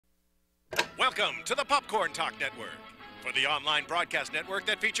Welcome to the Popcorn Talk Network, for the online broadcast network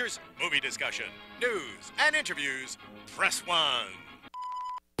that features movie discussion, news, and interviews. Press 1.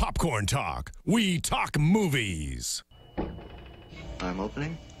 Popcorn Talk. We talk movies. I'm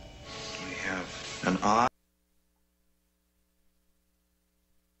opening. We have an eye.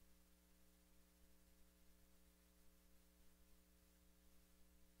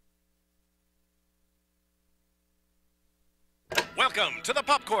 Welcome to the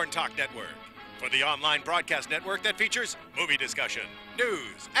Popcorn Talk Network, for the online broadcast network that features movie discussion,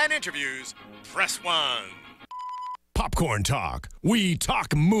 news, and interviews. Press 1. Popcorn Talk. We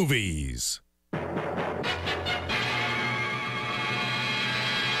talk movies.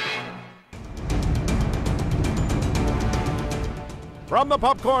 From the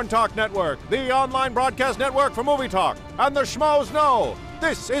Popcorn Talk Network, the online broadcast network for movie talk, and the schmoes know,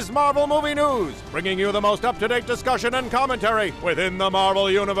 this is Marvel Movie News, bringing you the most up-to-date discussion and commentary within the Marvel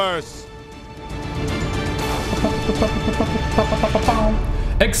Universe.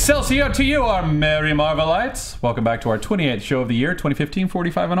 Excelsior to you, our merry Marvellites. Welcome back to our 28th show of the year, 2015,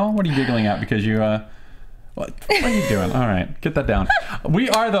 45 and all. What are you giggling at? Because you, what are you doing? All right, get that down. We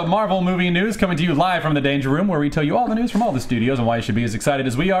are the Marvel Movie News, coming to you live from the Danger Room, where we tell you all the news from all the studios and why you should be as excited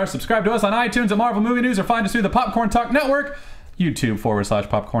as we are. Subscribe to us on iTunes at Marvel Movie News, or find us through the Popcorn Talk Network,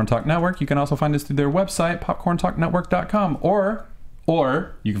 YouTube/Popcorn Talk Network. You can also find us through their website, PopcornTalkNetwork.com, or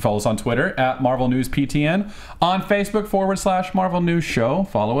you can follow us on Twitter at Marvel News PTN, on Facebook /Marvel News Show.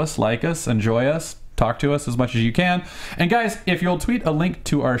 Follow us, like us, enjoy us, talk to us as much as you can. And guys, if you'll tweet a link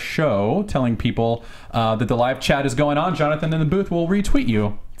to our show telling people that the live chat is going on, Jonathan in the booth will retweet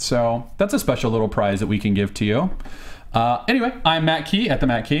you. So that's a special little prize that we can give to you. Anyway, I'm Matt Key at the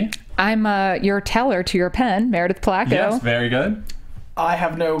Matt Key. I'm your teller to your pen, Meredith Placko. Yes, very good. I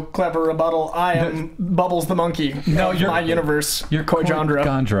have no clever rebuttal. I am Bubbles the monkey. No, you're my universe. You're Coy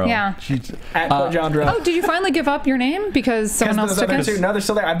Jandreau. Yeah. At Coy Jandreau. Oh, did you finally give up your name because someone else took it? No, they're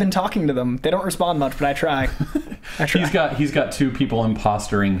still there. I've been talking to them. They don't respond much, but I try. He's got two people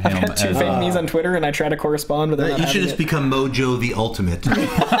impostering him. I've got two fake me's on Twitter, and I try to correspond with them. You should just become Mojo the Ultimate.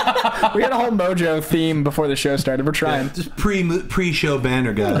 We had a whole Mojo theme before the show started. We're trying. Yeah, just pre-show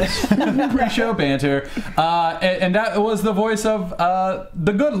banter, guys. Pre-show banter. And that was the voice of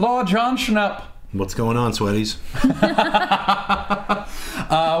the good Lord Jon Schnepp. What's going on, sweaties?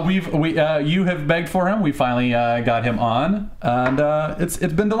 You have begged for him. We finally got him on, and it's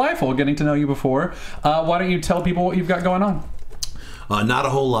been delightful getting to know you before. Why don't you tell people what you've got going on? Not a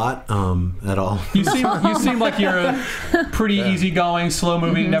whole lot at all. You seem like you're a pretty easygoing,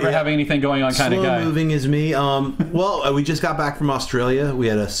 slow-moving, never having anything going on kind of guy. Slow-moving is me. Well, we just got back from Australia. We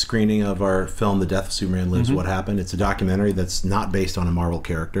had a screening of our film, The Death of Superman Lives, What Happened. It's a documentary that's not based on a Marvel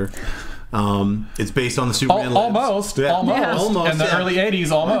character. It's based on the Superman Lives. Almost. In the early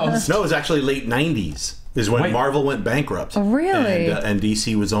 80s, almost. No, it was actually late 90s. Is when Marvel went bankrupt. Oh, really? And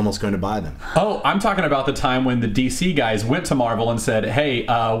DC was almost going to buy them. Oh, I'm talking about the time when the DC guys went to Marvel and said, hey,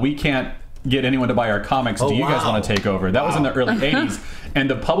 we can't get anyone to buy our comics. Do you guys want to take over? That was in the early 80s. And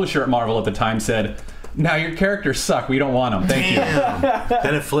the publisher at Marvel at the time said, now your characters suck. We don't want them. Thank you.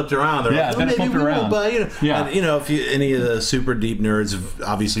 Then it flipped around. They're like, then it flipped around. But, if any of the super deep nerds have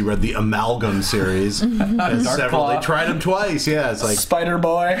obviously read the Amalgam series, they tried them twice. Yeah, it's like Spider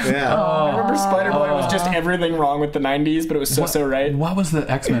Boy. Yeah, I remember Spider Boy was just everything wrong with the '90s, but it was so right. What was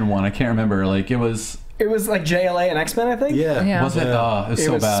the X-Men one? I can't remember. Like it was like JLA and X-Men, I think. Yeah. Was it? Oh, it was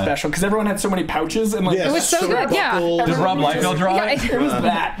so bad. Special because everyone had so many pouches and it was so good. Yeah. Did Rob Liefeld draw it? It was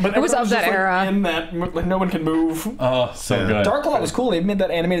that, but it was of that era. In that, like, no one can move. Oh, so good. Dark was cool. They made that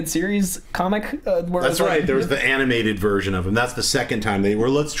animated series comic. That's right. There was the animated version of him. That's the second time they were.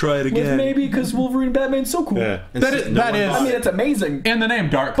 Let's try it again. Maybe because Wolverine and Batman's so cool. Yeah. That is. I mean, it's amazing. And the name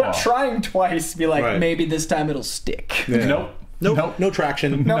Dark But trying twice, be like, maybe this time it'll stick. Yeah. Nope. No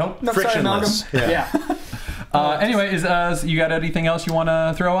traction. Nope. Frictionless. Yeah. Anyway, you got anything else you want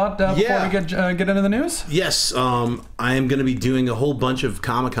to throw out before we get into the news? Yes, I am going to be doing a whole bunch of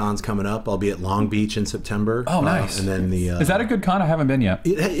Comic-Cons coming up. I'll be at Long Beach in September. Oh, nice. And then is that a good con? I haven't been yet.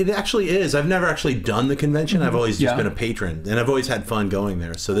 It actually is. I've never actually done the convention. I've always just been a patron, and I've always had fun going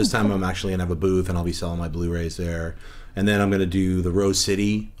there. So this time I'm actually going to have a booth, and I'll be selling my Blu-rays there. And then I'm going to do the Rose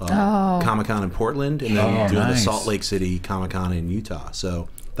City Comic-Con in Portland, and then doing the Salt Lake City Comic-Con in Utah. So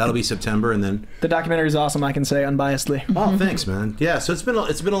that'll be September, and then the documentary is awesome. I can say unbiasedly. Oh, thanks, man. Yeah, so it's been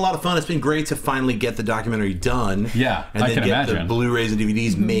a lot of fun. It's been great to finally get the documentary done. Yeah, and then get the Blu-rays and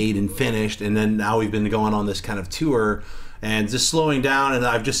DVDs made and finished, and then now we've been going on this kind of tour. and just slowing down. And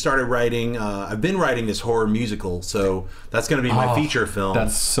I've just started writing. I've been writing this horror musical, so that's going to be my feature film.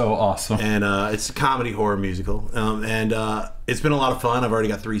 That's so awesome. And it's a comedy horror musical, and it's been a lot of fun. I've already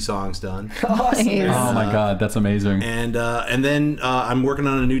got 3 songs done. Awesome. Oh my God, that's amazing. And then I'm working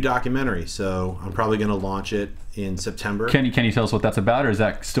on a new documentary, so I'm probably going to launch it in September. Can you tell us what that's about, or is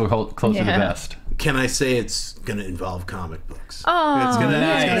that still close to the vest? Can I say it's going to involve comic books? Oh, it's going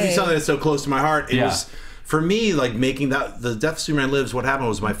nice. to be something that's so close to my heart. It was, for me, like making that, The Death of Superman Lives, what happened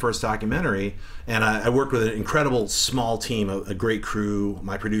was my first documentary, and I worked with an incredible small team, a great crew,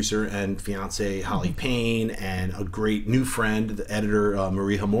 my producer and fiance, Holly Payne, and a great new friend, the editor,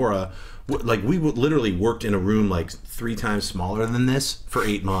 Marie Hamora. Like, we literally worked in a room like 3 times smaller than this for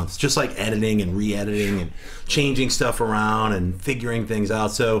 8 months, just like editing and re-editing and changing stuff around and figuring things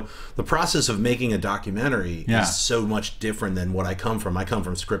out. So the process of making a documentary is so much different than what I come from. I come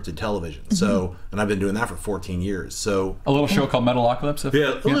from scripted television, so, and I've been doing that for 14 years. So a little show called Metalocalypse.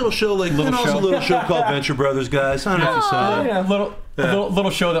 Little show like also a little show called Venture Brothers, guys. I don't know if you saw that.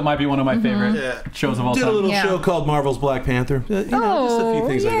 Little show that might be one of my favorite shows of all time. Did a little show called Marvel's Black Panther. Just a few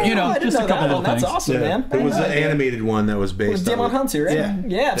things like that. Just a couple little things. That's awesome, man. It was an animated one that was based on... Damon Hunter, right?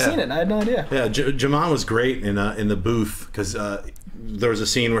 Yeah, I've seen it. I had no idea. Yeah, Jamon was great in the booth, because there was a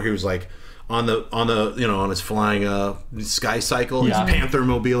scene where he was like on his flying sky cycle, his Panther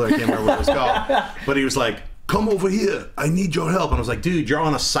mobile. I can't remember what it was called, but he was like, "Come over here, I need your help." And I was like, "Dude, you're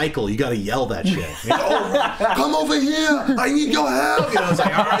on a cycle, you gotta yell that shit." He's like, "Oh, come over here, I need your help." I was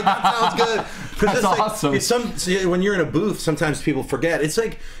like, "All right, that sounds good." That's awesome. When you're in a booth, sometimes people forget. It's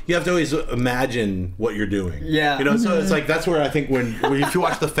like you have to always imagine what you're doing. Yeah. So it's like, that's where I think when if you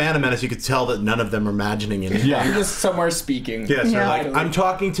watch The Phantom Menace, you could tell that none of them are imagining anything. You're just somewhere speaking. Yes, they're like, "I'm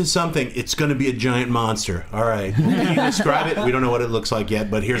talking to something. It's going to be a giant monster. All right. Can you describe it? We don't know what it looks like yet,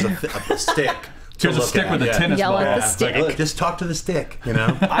 but here's a stick." Here's a stick with a tennis ball. Yell at the stick. Like, look, just talk to the stick,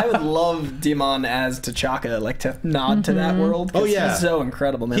 I would love Demon as T'Chaka, like to nod to that world. Oh, yeah. He's so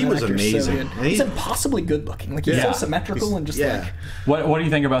incredible, man. He That was actor's amazing. So good. He's impossibly good looking. Like, he's so symmetrical and just like... What do you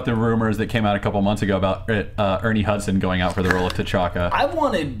think about the rumors that came out a couple months ago about Ernie Hudson going out for the role of T'Chaka? I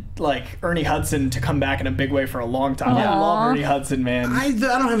wanted, like, Ernie Hudson to come back in a big way for a long time. I love Ernie Hudson, man. I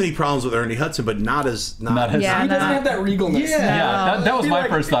don't have any problems with Ernie Hudson, but not as... He doesn't have that regalness. That was my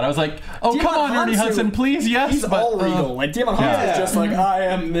first thought. I was like, oh, come on, Ernie Hudson, please. Yes, he's all regal. Like, Demon Hunter is just like, I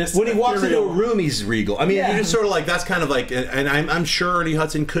am this. When he walks into a room, he's regal. I mean, you're just sort of like, that's kind of like, and I'm sure Ernie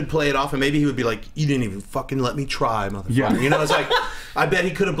Hudson could play it off, and maybe he would be like, "You didn't even fucking let me try, motherfucker." Yeah. It's like, I bet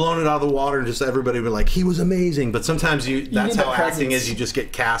he could have blown it out of the water, and just everybody would be like, "He was amazing." But sometimes that's how acting is. You just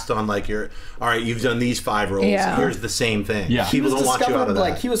get cast on, like, all right, you've done these 5 roles. Here's the same thing. Yeah. People don't want you out of that.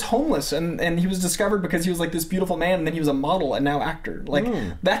 Like, he was homeless, and he was discovered because he was like this beautiful man, and then he was a model and now actor. Like,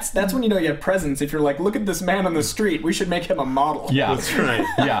 that's when you know you have presence. If you're like, "Look at this man on the street, we should make him a model." Yeah, that's right.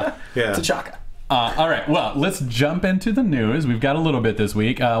 Yeah. T'Chaka. All right, well, let's jump into the news. We've got a little bit this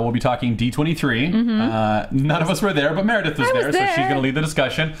week. We'll be talking D23. None of us were there, but Meredith was there, so she's going to lead the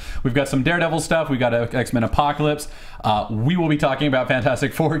discussion. We've got some Daredevil stuff. We've got X-Men Apocalypse. We will be talking about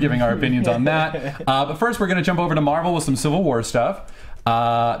Fantastic Four, giving our opinions on that. But first, we're going to jump over to Marvel with some Civil War stuff.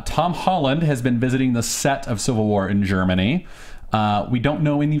 Tom Holland has been visiting the set of Civil War in Germany. We don't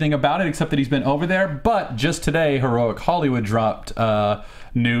know anything about it except that he's been over there, but just today Heroic Hollywood dropped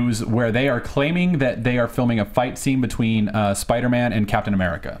news where they are claiming that they are filming a fight scene between Spider-Man and Captain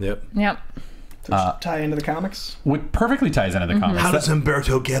America. Yep. Tie into the comics? What perfectly ties into the comics. How does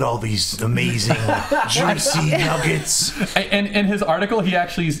Umberto get all these amazing, juicy nuggets? And his article, he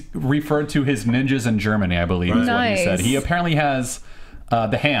actually referred to his ninjas in Germany, I believe, is what he said. He apparently has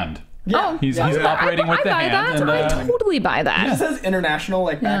the hand. Yeah. He's operating with the hand. I totally buy that. He says international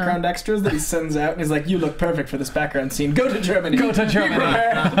background extras that he sends out, and he's like, "You look perfect for this background scene. Go to Germany. Go to Germany."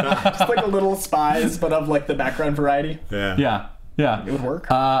 Just like a little spies, but of like the background variety. Yeah. It would work.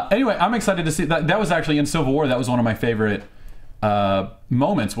 Anyway, I'm excited to see that. That was actually in Civil War. That was one of my favorite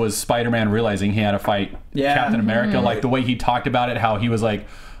moments, was Spider-Man realizing he had to fight Captain America. Like the way he talked about it, how he was like,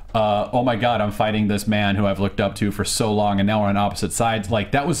 oh my God, I'm fighting this man who I've looked up to for so long, and now we're on opposite sides.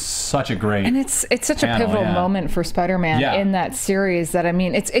 Like, that was such a great And it's such a pivotal moment for Spider-Man in that series that, I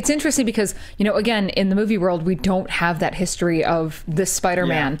mean, it's interesting because, again, in the movie world, we don't have that history of this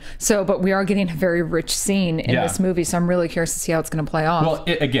Spider-Man. So, but we are getting a very rich scene in this movie, so I'm really curious to see how it's going to play off. Well,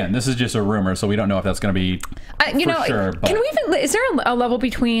 again, this is just a rumor, so we don't know if that's going to be for sure. But. Can we even, is there a level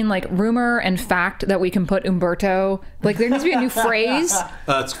between like rumor and fact that we can put Umberto? Like, there needs to be a new phrase.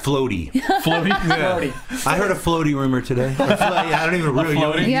 It's Floaty. Floaty? Floaty. I heard a floaty rumor today. I don't even really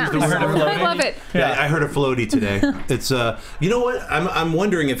Yeah, use the word floaty. I love it. Yeah, I heard a floaty today. It's you know what? I'm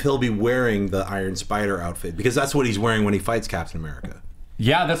wondering if he'll be wearing the Iron Spider outfit because that's what he's wearing when he fights Captain America.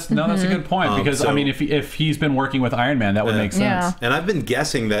 Yeah, that's a good point because I mean, if he's been working with Iron Man, that would make sense. Yeah. And I've been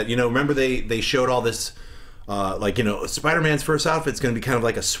guessing that remember they showed all this. Spider-Man's first outfit's going to be kind of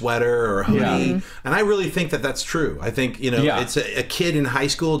like a sweater or a hoodie, and I really think that that's true. I think it's a kid in high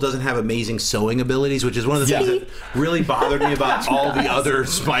school doesn't have amazing sewing abilities, which is one of the things that really bothered me about all the other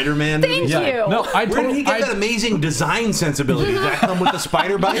Spider-Man movies. Thank you. No, Where did he get that amazing design sensibility? Did that come with the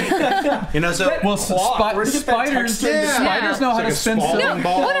spider bite? Spiders know how to spin silk.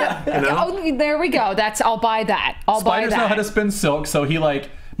 Oh, there we go. I'll buy that. Spiders know how to spin silk, so he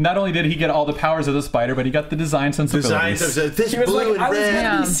not only did he get all the powers of the spider, but he got the design sensibilities. This He was blue like, and I was red.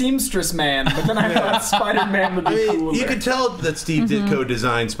 going to be Seamstress Man, but then I thought Spider-Man would be cooler. You could tell that Steve Ditko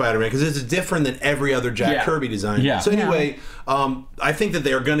designed Spider-Man because it's different than every other Jack Kirby design. Yeah. So anyway, I think that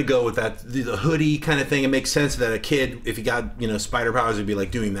they're going to go with the hoodie kind of thing. It makes sense that a kid, if he got spider powers, would be like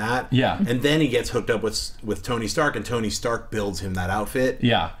doing that. Yeah. And then he gets hooked up with Tony Stark, and Tony Stark builds him that outfit.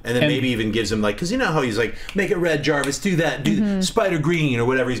 Yeah. And then maybe even gives him because you know how he's like, make it red, Jarvis, do that, do Spider Green or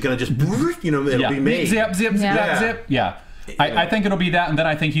whatever. He's going to just it'll be made. Zip, zip, zip. Yeah. I think it'll be that, and then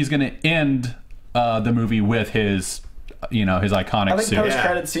I think he's going to end the movie with his his iconic I think suit.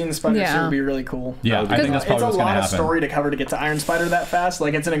 post-credit scene Spider suit would be really cool. Yeah, I think that's probably what's going to happen. It's a lot of story to cover to get to Iron Spider that fast.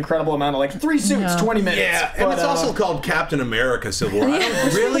 It's an incredible amount of 3 suits, 20 minutes. Yeah, and it's also called Captain America Civil War. I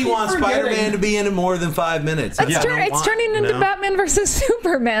don't really want Spider-Man to be in it more than 5 minutes. It's turning into Batman versus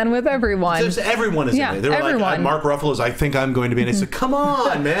Superman with everyone. Everyone is in it. They're like, Mark Ruffalo's, I think I'm going to be in it. So come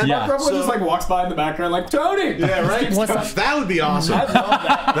on, man. Yeah. Mark Ruffalo just walks by in the background like, Tony! Yeah, right? That would be awesome. I'd love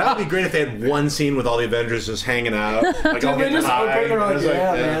that. That would be great if they had one scene with all the Avengers just hanging out. Man.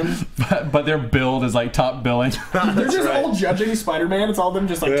 But their build is top billing. They're just all judging Spider-Man. It's all them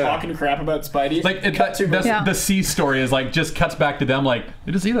just talking crap about Spidey. The C story is just cuts back to them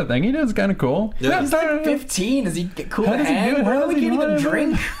did you see that thing he did? It's kind of cool. Yeah. He's 15. Is he cool to hang? He can't even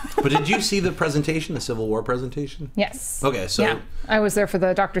drink. But did you see the presentation, the Civil War presentation? Yes. Okay, so I was there for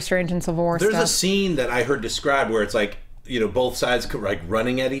the Doctor Strange and Civil War there's stuff. a scene that I heard described where it's both sides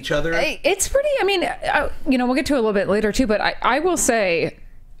running at each other. It's pretty. I mean, we'll get to it a little bit later too. But I will say,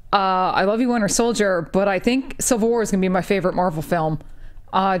 I love you, Winter Soldier. But I think Civil War is going to be my favorite Marvel film.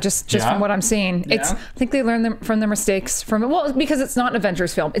 Just from what I'm seeing, I think they learned from their mistakes because it's not an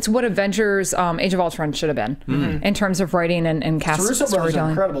Avengers film. It's what Avengers Age of Ultron should have been in terms of writing and cast storytelling.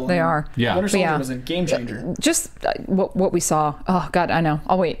 Incredible. They are. Yeah. Winter Soldier was a game changer. Just what we saw. Oh God, I know.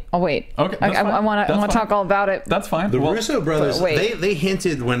 I'll wait. Okay, I want to talk all about it. That's fine. The Russo brothers, they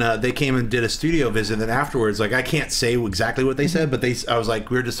hinted when they came and did a studio visit, and afterwards, I can't say exactly what they said, but I was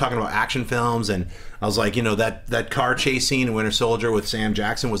we were just talking about action films, and I was like, that car chase scene in Winter Soldier with Sam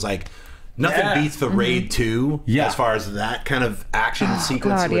Jackson was nothing beats the Raid 2 as far as that kind of action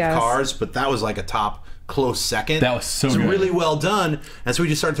sequence with cars, but that was a top close second. That was so good. Really well done. And so we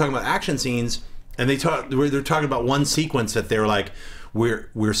just started talking about action scenes, and they're talking about one sequence that they were like,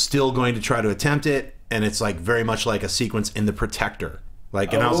 we're still going to try to attempt it, and it's very much like a sequence in The Protector.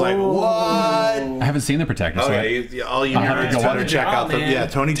 And I was like, what? I haven't seen The Protector. So all you nerds better check out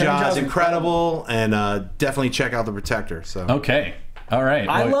Tony Jaa's incredible, and definitely check out The Protector. So okay. All right.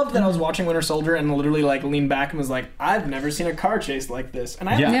 I loved that I was watching Winter Soldier and literally leaned back and was like, I've never seen a car chase like this. And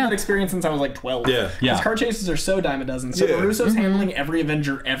I haven't had that experience since I was 12. Yeah. Because car chases are so dime a dozen. So the Russos handling every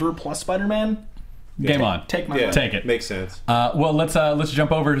Avenger ever plus Spider-Man. Game on. Take my money. Take it. Makes sense. Well, let's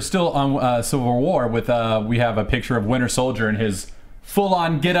jump over to still on Civil War with we have a picture of Winter Soldier and his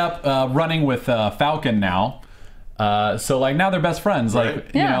full-on get-up running with Falcon now. So now they're best friends.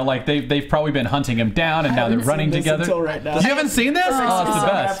 They've probably been hunting him down, and now they're running together. Right now. You haven't seen this? Oh, it's the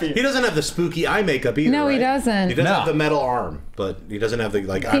best. He doesn't have the spooky eye makeup either. No, he doesn't. He doesn't have the metal arm, but he doesn't have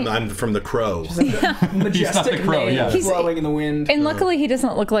the I'm from the Crow. Majestic mane flowing in the wind. And luckily, he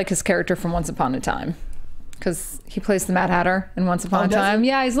doesn't look like his character from Once Upon a Time. Because he plays the Mad Hatter in Once Upon a Time.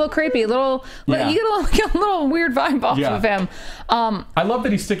 Yeah, he's a little creepy. You get a little weird vibe off of him. I love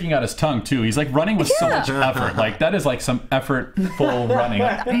that he's sticking out his tongue, too. He's running with so much effort. That is some effortful running.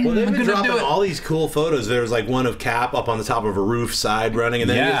 Well, they've been dropping all these cool photos. There was one of Cap up on the top of a roof, side running, and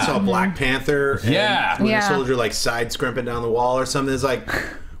then you saw Black Panther and Winter Soldier side scrimping down the wall or something. It's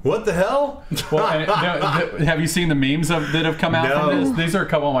what the hell? Well, have you seen the memes that have come out from this? These are a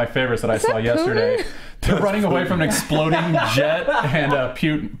couple of my favorites that I saw yesterday. They're running away from an exploding jet and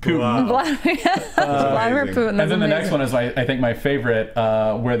Putin. Wow. Vladimir Putin. And then the next one is, I think, my favorite,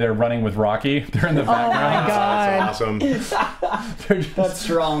 where they're running with Rocky. They're in the background. Oh, my God. That's awesome. That's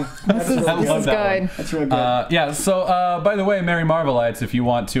strong. This is good. That's really good. Yeah, so by the way, Merry Marvellites, if you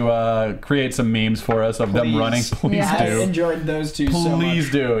want to create some memes for us of them running, please do. I enjoyed those two so much.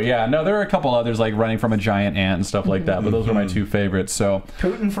 Please do. Yeah, no, there are a couple others like running from a giant ant and stuff like that, but those are my two favorites. So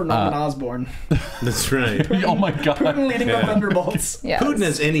Putin for Norman Osborn. That's right. Oh my god. Putin leading the Thunderbolts. Yes. Putin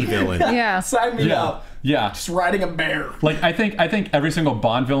as any villain. Yeah. Sign me up. Yeah. Just riding a bear. Like I think every single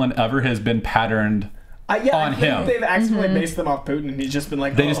Bond villain ever has been patterned on him. They've accidentally based them off Putin, and he's just been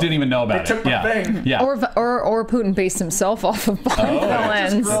like, They just didn't even know about they took my thing. Yeah. Or Putin based himself off of Bond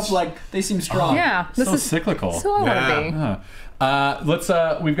villains. Just grew up like they seem strong. Yeah, this so is cyclical. So I want to be. Let's.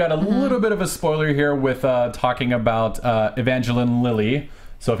 We've got a little bit of a spoiler here with talking about Evangeline Lilly.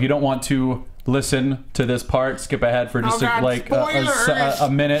 So if you don't want to listen to this part, skip ahead for just a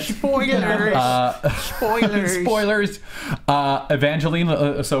minute. Spoilers.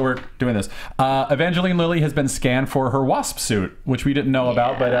 Evangeline. So we're doing this. Evangeline Lilly has been scanned for her Wasp suit, which we didn't know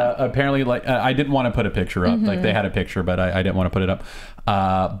about, but apparently, like, I didn't want to put a picture up. Like they had a picture, but I didn't want to put it up.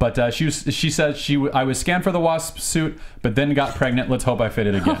 But she said I was scanned for the Wasp suit, but then got pregnant. Let's hope I fit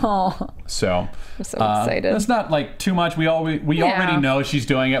it again. So I'm so excited. That's not like too much. We already know she's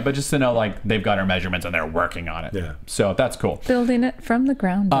doing it, but just to know like they've got her measurements and they're working on it. Yeah. So that's cool. Building it from the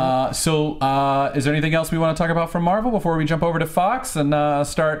ground up. Is there anything else we want to talk about from Marvel before we jump over to Fox and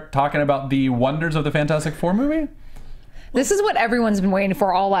start talking about the wonders of the Fantastic Four movie? This is what everyone's been waiting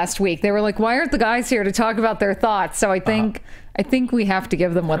for all last week. They were like, "Why aren't the guys here to talk about their thoughts?" So I think we have to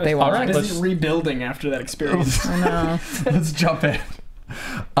give them what they want. All right, let's rebuilding after that experience. I know. Let's jump in.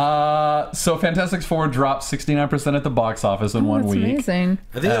 So Fantastic Four dropped 69% at the box office in 1 week. Amazing.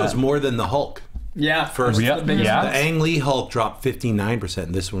 I think that was more than the Hulk. Yeah, First, the Ang Lee Hulk dropped 59%,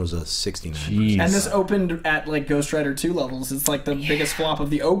 and this one was a 69%. Jeez. And this opened at like Ghost Rider 2 levels. It's like the biggest flop of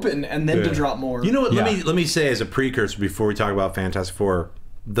the open, and then to drop more. You know what? Let me say as a precursor before we talk about Fantastic Four,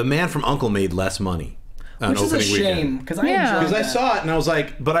 The Man from U.N.C.L.E. made less money. Which is a shame, because I saw it and I was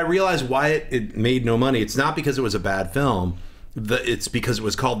like, but I realized why it made no money. It's not because it was a bad film. It's because it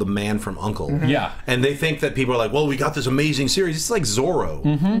was called The Man from U.N.C.L.E. Yeah. And they think that people are like, well, we got this amazing series. It's like Zorro.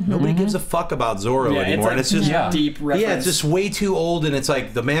 Nobody gives a fuck about Zorro anymore. It's like and it's just deep reference. Yeah, it's just way too old. And it's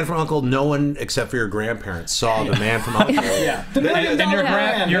like The Man from U.N.C.L.E. No one except for your grandparents saw The Man from U.N.C.L.E. Yeah.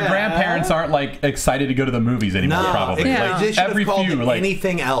 And your grandparents aren't like excited to go to the movies anymore. Probably. Like, they should have called it like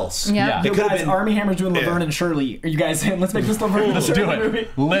anything else. Yeah. It could have been Armie Hammer's doing Laverne and Shirley. Are you guys saying let's make this Laverne and Shirley movie?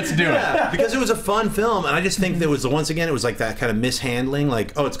 Let's do it. Because it was a fun film, and I just think there was once again it was like that kind of mishandling.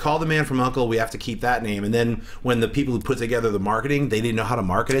 Like, oh, it's called The Man from U.N.C.L.E. We have to keep that name. And then when the people who put together the marketing, they didn't know how to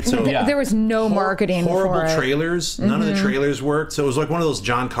market it. So there was no marketing horrible for it. trailers. None of the trailers worked. So it was like one of those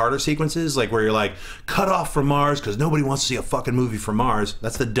John Carter sequences, like where you're like, cut off from Mars because nobody wants to see a fucking movie from Mars.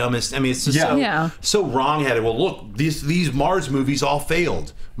 That's the dumbest. I mean, it's just so wrong-headed. Well, look, these Mars movies all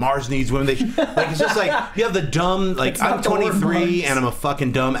failed. Mars needs women. It's just like you have the dumb. Like I'm 23 and I'm a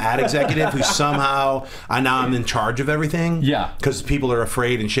fucking dumb ad executive who somehow I'm in charge of everything. Yeah, because people are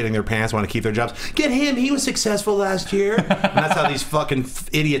afraid and shitting their pants, want to keep their jobs. Get him. He was successful last year. And that's how these fucking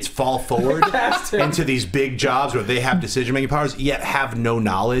idiots fall forward into these big jobs where they have decision making powers yet have no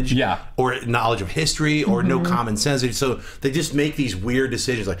knowledge. Or knowledge of history or no common sense. So they just make these weird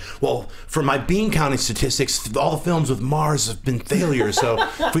decisions. Like, well, for my bean counting statistics, all the films with Mars have been failures. So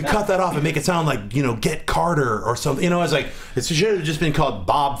if we cut that off and make it sound like, Get Carter or something, I was like, it should have just been called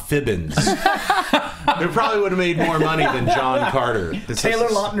Bob Fibbins. It probably would have made more money than John Carter. Taylor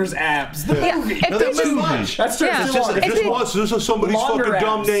Lautner's abs. The movie. That's too much. That's true. This is somebody's fucking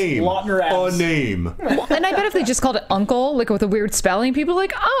dumb name. Lautner abs. A name. Well, and I bet if they just called it Uncle, like with a weird spelling, people are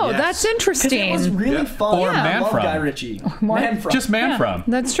like, oh, that's interesting. It was really fun. Or Man From. Guy Ritchie. Man From. Just Man From.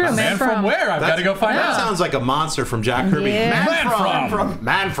 That's true. Man From where? I've got to go find out. That sounds like a monster from Jack Kirby. Man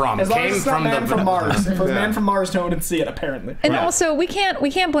From. As long as it's not Man from Mars. If it was Yeah. Man from Mars, no one would see it, apparently. And also, we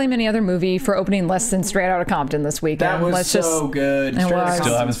can't blame any other movie for opening less than Straight Outta Compton this weekend. That was so good. It was.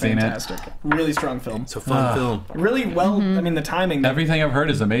 Still haven't seen it. Really strong film. It's a fun film. Really well. I mean, the timing. Everything I've heard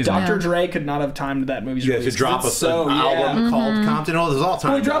is amazing. Dr. Dre could not have timed that movie's release. To drop an album called Compton. Oh, there's all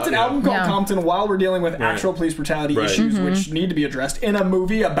time. Well, he dropped an album called Compton while we're dealing with actual police brutality issues, which need to be addressed in a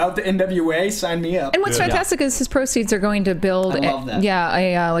movie about the NWA. Sign me up. And what's fantastic is his proceeds are going to build,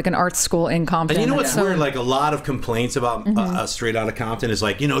 like an art school in Compton. And you know what's weird? Like a lot of complaints about Straight Outta Compton is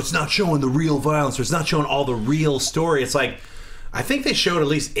like, it's not showing the real violence, or it's not showing all the real story. It's like, I think they showed at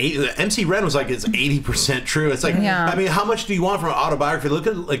least 8. MC Ren was like, it's 80% true. It's like, I mean, how much do you want from an autobiography? Look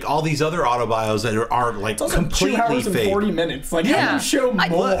at like all these other autobios that are like completely 2 hours fake. And 40 minutes. Like, how do you show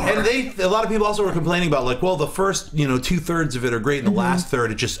more? And a lot of people also were complaining about like, well, the first 2/3 of it are great, and the last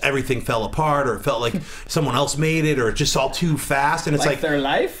third, it just everything fell apart, or it felt like someone else made it, or it just all too fast. And it's like their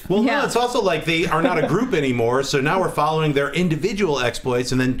life. Well, no, it's also like they are not a group anymore. So now we're following their individual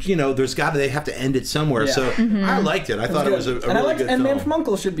exploits, and then they have to end it somewhere. Yeah. So I liked it. I thought it was a really good film. Man from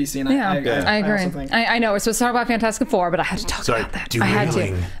U.N.C.L.E. should be seen. I agree. I know we're supposed to talk about Fantastic Four, but I had to talk about that. I had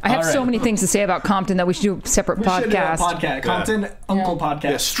to. I have so many things to say about Compton that we should do a separate podcast. Compton Uncle podcast.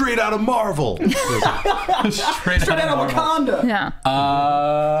 Yeah, straight out of Marvel. straight out of Wakanda.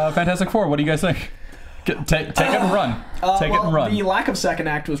 Yeah. Fantastic Four. What do you guys think? Take it and run. Take it and run. The lack of second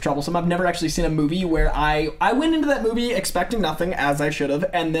act was troublesome. I've never actually seen a movie where I went into that movie expecting nothing, as I should have,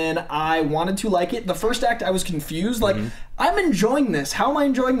 and then I wanted to like it. The first act, I was confused. Like, I'm enjoying this. How am I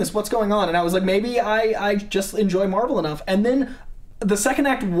enjoying this? What's going on? And I was like, maybe I just enjoy Marvel enough. And then the second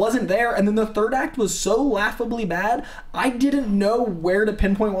act wasn't there, and then the third act was so laughably bad, I didn't know where to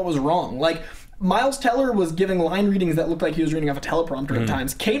pinpoint what was wrong. Like, Miles Teller was giving line readings that looked like he was reading off a teleprompter at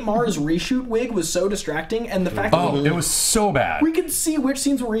times. Kate Mara's reshoot wig was so distracting, and the fact that it was so bad. We could see which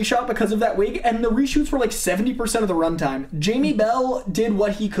scenes were reshot because of that wig, and the reshoots were like 70% of the runtime. Jamie Bell did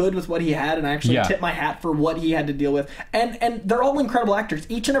what he could with what he had, and I actually tip my hat for what he had to deal with. And they're all incredible actors.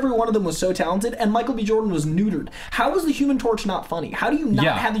 Each and every one of them was so talented, and Michael B. Jordan was neutered. How was the Human Torch not funny? How do you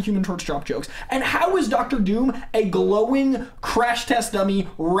not have the Human Torch drop jokes? And how is Dr. Doom a glowing crash test dummy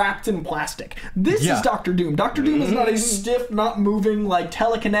wrapped in plastic? This is Dr. Doom. Dr. Doom is not a stiff, not moving, like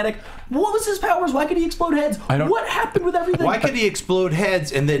telekinetic. What was his powers? Why could he explode heads? What happened with everything? Why could he explode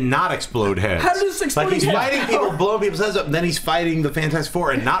heads and then not explode heads? How did this explode? Like, he's fighting people, blowing people's heads up, and then he's fighting the Fantastic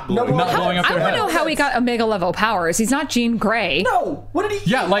Four and not blowing up their heads. I want to know how he got Omega level powers. He's not Jean Grey. No. What did he?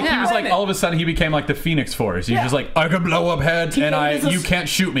 Yeah, like he was like all of a sudden he became like the Phoenix Force. He's just like, I can blow up heads and you can't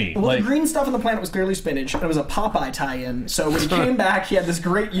shoot me. Well, the green stuff on the planet was clearly spinach, and it was a Popeye tie-in. So when he came back, he had this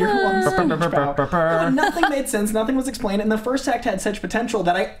great year-one spinach power. Nothing made sense. Nothing was explained, and the first act had such potential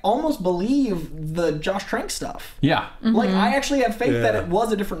that I almost believe the Josh Trank stuff. Yeah. Like, I actually have faith that it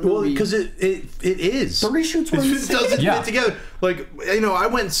was a different movie. Well, because it is. The reshoots were insane. It doesn't fit together. Like, I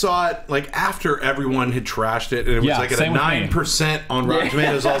went and saw it like after everyone had trashed it, and it was like at a 9% on Rotten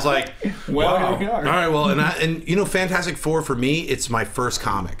Tomatoes. I was like, wow. All right, well, and Fantastic Four for me, it's my first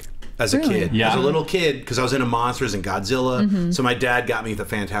comic. As a kid, as a little kid, because I was into monsters and Godzilla, so my dad got me the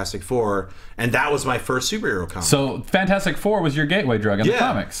Fantastic Four, and that was my first superhero comic. So Fantastic Four was your gateway drug in the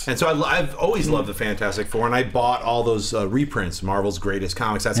comics. And so I've always loved the Fantastic Four, and I bought all those reprints, Marvel's greatest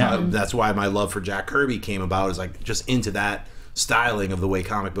comics. That's why my love for Jack Kirby came about. Is like just into that styling of the way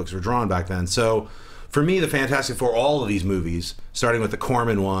comic books were drawn back then. So for me, the Fantastic Four, all of these movies, starting with the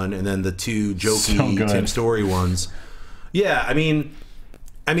Corman one and then the two jokey Tim Story ones. Yeah, I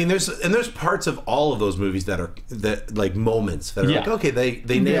mean, there's parts of all of those movies that like moments that are like, okay,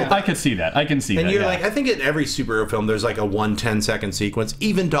 they nailed it. I can see that. And you're like, I think in every superhero film there's like a 10-second sequence.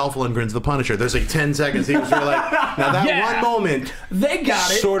 Even Dolph Lundgren's The Punisher, there's like 10-second sequence where you're like, now that one moment they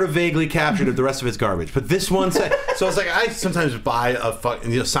got it sort of vaguely captured it. The rest of it's garbage. But this one so it's like I sometimes buy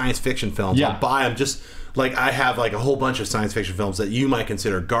a science fiction film. I'll buy them just like I have like a whole bunch of science fiction films that you might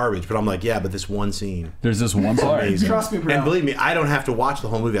consider garbage, but I'm like, but this one scene. There's this one part. Trust me, bro. And believe me, I don't have to watch the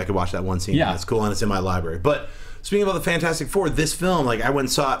whole movie. I could watch that one scene. Yeah. That's cool, and it's in my library. But speaking about the Fantastic Four, this film, like I went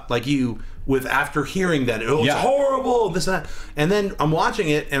and saw it like you with after hearing that, it's horrible, this and that. And then I'm watching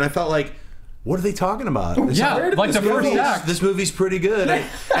it, and I felt like, what are they talking about? Like the first act. This movie's pretty good.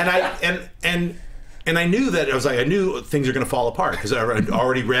 And I knew that I knew things are going to fall apart because I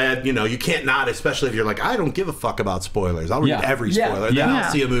already read, you can't not, especially if you're like, I don't give a fuck about spoilers. I'll read every spoiler. Then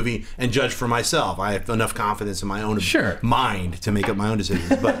I'll see a movie and judge for myself. I have enough confidence in my own mind to make up my own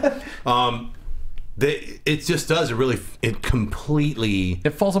decisions. But it just does. It completely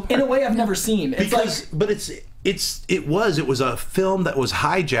falls apart in a way I've never seen. It was a film that was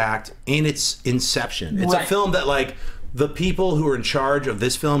hijacked in its inception. It's a film that like. The people who are in charge of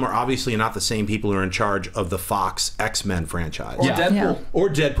this film are obviously not the same people who are in charge of the Fox X-Men franchise. Or Deadpool. Or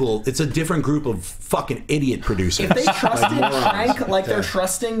Deadpool. It's a different group of fucking idiot producers. If they trusted Trank like they're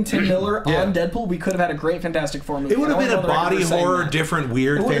trusting Tim Miller on Deadpool, we could have had a great Fantastic Four movie. It would have been a body horror, different,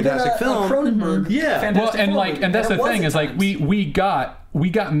 weird, fantastic film. Cronenberg. Well, and that's the thing is like we got we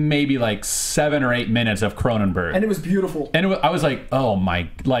got maybe like 7 or 8 minutes of Cronenberg. And it was beautiful. And I was like, oh my,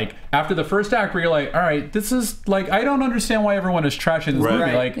 like after the first act where you're like, all right, this is like, I don't understand why everyone is trashing this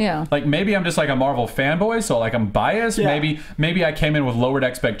movie. Like maybe I'm just like a Marvel fanboy, so like I'm biased. Maybe I came in with lowered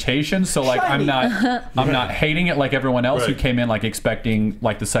expectations, so like I'm not hating it like everyone else who came in like expecting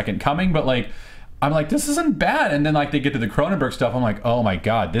like the second coming, but like I'm like, this isn't bad. And then like they get to the Cronenberg stuff, I'm like, oh my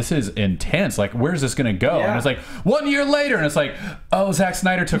God, this is intense. Like, where's this gonna go? And it's like 1 year later, and it's like, oh, Zack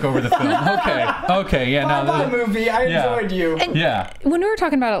Snyder took over the film. Okay, yeah. Bye movie, I enjoyed you. And when we were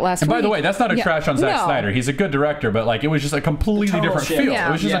talking about it last week. And by the way, that's not a trash on Zack Snyder. He's a good director, but like it was just a completely different feel.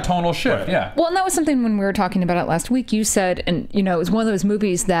 It was just a tonal shift. Well, and that was something when we were talking about it last week. You said, and you know, it was one of those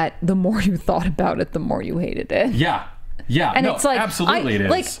movies that the more you thought about it, the more you hated it. Yeah. And it's like absolutely it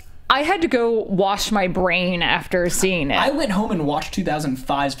is. Like, I had to go wash my brain after seeing it. I went home and watched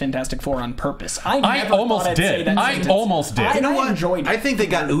 2005's Fantastic Four on purpose. I almost did. I enjoyed it. I think they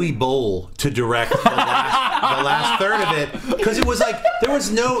got Uwe Boll to direct the last third of it, because it was like there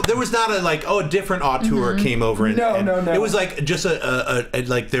was not a different auteur came over and no. It was like just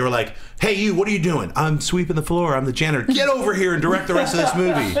like they were like, hey, you, what are you doing? I'm sweeping the floor. I'm the janitor. Get over here and direct the rest of this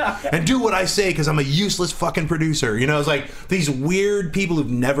movie and do what I say, because I'm a useless fucking producer. You know, it's like these weird people who've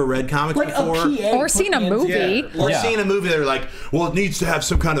never read comics before, or seen a movie, seen a movie. They're like, well, it needs to have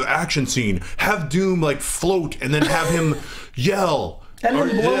some kind of action scene. Have Doom like float and then have him yell. And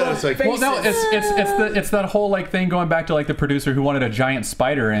it's like, well, no, it's that whole like thing going back to like the producer who wanted a giant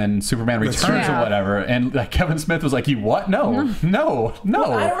spider in Superman Returns or whatever, and like Kevin Smith was like, "You what? No. What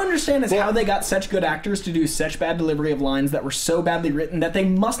I don't understand is how they got such good actors to do such bad delivery of lines that were so badly written that they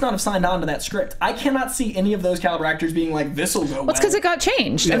must not have signed on to that script. I cannot see any of those caliber actors being like, "This will go well." It's because it got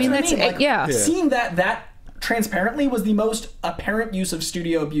changed. I mean, seeing that transparently was the most apparent use of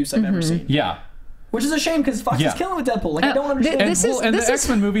studio abuse I've ever seen. Which is a shame, because Fox is killing with Deadpool. Like, I don't understand. And the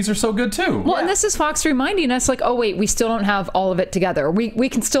X-Men movies are so good too. Well, and this is Fox reminding us, like, oh wait, we still don't have all of it together. We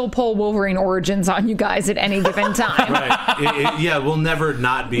can still pull Wolverine Origins on you guys at any given time. We'll never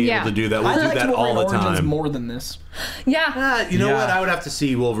not be able to do that. We'll do that all the time. Origins more than this. You know what? I would have to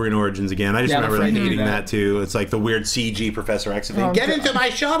see Wolverine Origins again. I just remember hating that too. It's like the weird CG Professor X thing. Get into my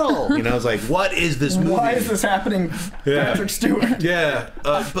shuttle! You know, it's like, what is this movie? Why is this happening, Patrick Stewart?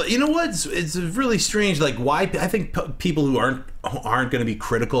 But you know what? It's really strange. Like, why? I think people who aren't going to be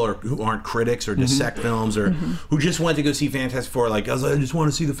critical, or who aren't critics or dissect films, or who just went to go see Fantastic Four, like, I just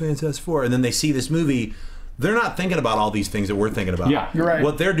want to see the Fantastic Four, and then they see this movie. They're not thinking about all these things that we're thinking about. Yeah, you're right.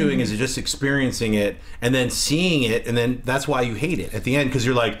 What they're doing is just experiencing it and then seeing it, and then that's why you hate it at the end, because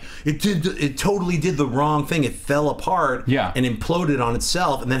you're like, it totally did the wrong thing. It fell apart and imploded on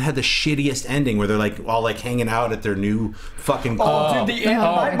itself, and then had the shittiest ending where they're like all like hanging out at their new fucking club.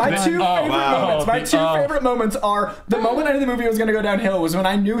 My two favorite moments are the moment I knew the movie was going to go downhill was when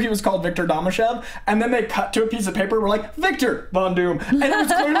I knew he was called Victor Domashev, and then they cut to a piece of paper where like, Victor Von Doom, and it was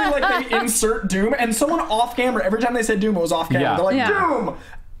clearly like they insert Doom, and someone off camera, every time they said Doom, it was off camera. They're like, Doom!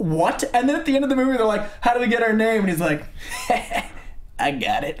 What? And then at the end of the movie, they're like, how do we get our name? And he's like, I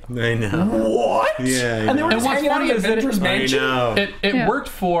got it. I know. What? Yeah. And they were just hanging out in Avengers Mansion. I know. It worked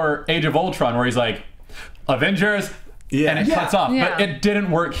for Age of Ultron, where he's like, Avengers, and it cuts off. But it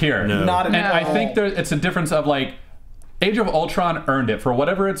didn't work here. No. Not at all. And I think it's a difference of like, Age of Ultron earned it for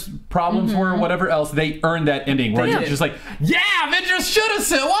whatever its problems were, whatever else. They earned that ending where you're just like, Avengers should have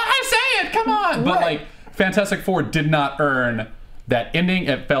said, I say it, come on. But like, Fantastic Four did not earn that ending.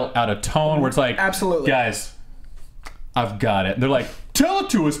 It felt out of tone, where it's like, absolutely, guys, I've got it. And they're like, tell it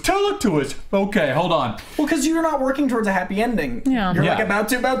to us. Okay, hold on. Well, because you're not working towards a happy ending. You're like about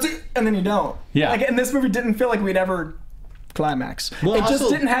to, and then you don't. Like, and this movie didn't feel like we'd ever climax. Well, it just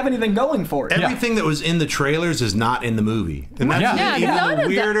didn't have anything going for it. Everything that was in the trailers is not in the movie, and that's even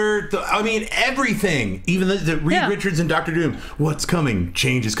weirder. I mean, everything, even the Reed Richards and Dr. Doom. What's coming?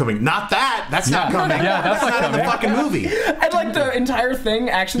 Change is coming. Not that. That's not coming. That's not in the fucking movie. And like the entire thing,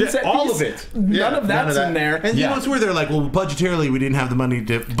 action set all piece, of it. None of that's in there. And you know, it's where they're like, well, budgetarily, we didn't have the money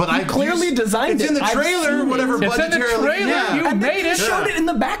to. But I clearly designed it. It's in the trailer. Whatever budgetarily. It's in the trailer. You made it. They showed it in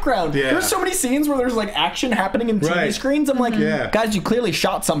the background. There's so many scenes where there's like action happening in TV screens. I'm like, guys, you clearly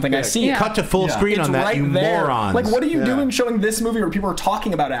shot something. I see it. Cut to full screen on that, you morons. Like, what are you doing showing this movie where people are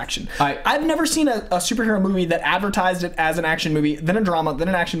talking about action? I've never seen a superhero movie that advertised it as an action movie, then a drama, then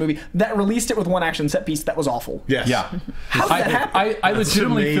an action movie, that released it with one action set piece that was awful. How did that happen? I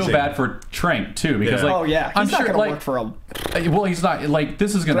legitimately feel bad for Trank, too, because like, he's not going to work for a... Well, he's not, like,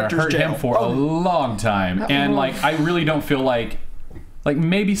 this is going to hurt him for a long time. And like, I really don't feel like like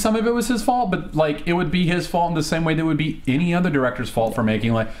maybe some of it was his fault, but like it would be his fault in the same way that it would be any other director's fault for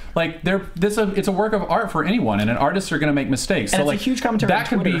making it's a work of art for anyone, and artists are going to make mistakes. And so it's like a huge commentary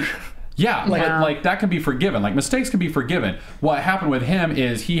that on could be. Twitter. Yeah, like that can be forgiven. Like mistakes can be forgiven. What happened with him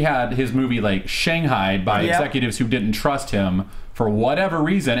is he had his movie like shanghaied by executives who didn't trust him for whatever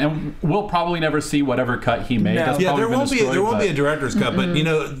reason, and we'll probably never see whatever cut he made. No. Yeah, there won't be a director's cut, but you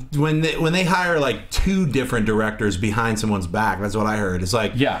know when they hire like 2 different directors behind someone's back, that's what I heard. It's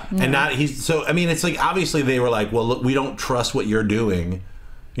like and not it's like obviously they were like, well, look, we don't trust what you're doing.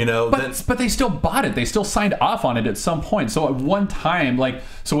 You know, but they still bought it. They still signed off on it at some point. So at one time,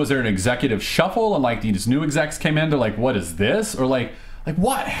 so was there an executive shuffle and like these new execs came in? They're like, what is this? Or like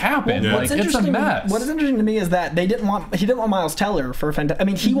what happened? Well, like it's a mess. What is interesting to me is that he didn't want Miles Teller for Fantastic. I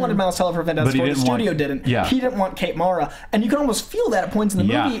mean, he wanted Miles Teller for Fantastic Four. The studio didn't. Yeah. He didn't want Kate Mara, and you can almost feel that at points in the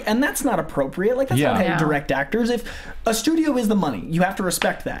movie, and that's not appropriate. Like that's not how you direct actors. If a studio is the money, you have to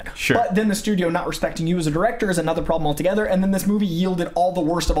respect that. Sure. But then the studio not respecting you as a director is another problem altogether. And then this movie yielded all the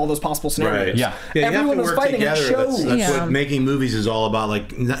worst of all those possible scenarios. Right. Yeah. Everyone was fighting. It shows. That's what making movies is all about.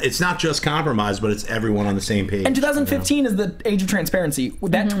 Like it's not just compromise, but it's everyone on the same page. And 2015 is the age of transparency.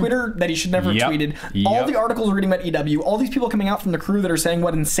 That Twitter that he should never have tweeted. All the articles reading about EW, all these people coming out from the crew that are saying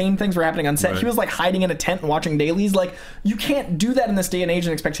what insane things were happening on set. He was like hiding in a tent and watching dailies. Like you can't do that in this day and age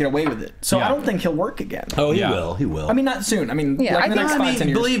and expect to get away with it. So I don't think he'll work again. Oh, he will. He will. I mean, not soon. I mean, like the next 5-10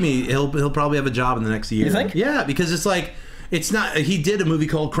 years. Believe me, he'll probably have a job in the next year. You think? Yeah, because it's like. It's not. He did a movie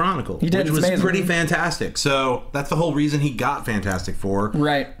called Chronicle, which was pretty fantastic. So that's the whole reason he got Fantastic Four.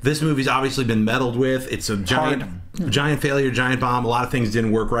 Right. This movie's obviously been meddled with. It's a giant failure, giant bomb. A lot of things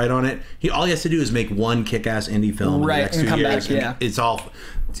didn't work right on it. All he has to do is make one kick-ass indie film in the next 2 years. Back, it's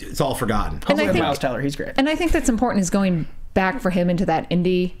all forgotten. And I think Miles Teller, he's great. And I think that's important is going back for him into that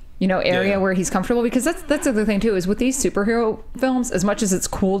indie area where he's comfortable, because that's the other thing too is with these superhero films, as much as it's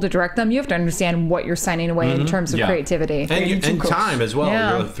cool to direct them, you have to understand what you're signing away in terms of creativity and time as well.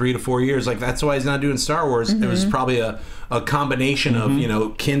 You know, 3 to 4 years. Like that's why he's not doing Star Wars. It was probably a combination of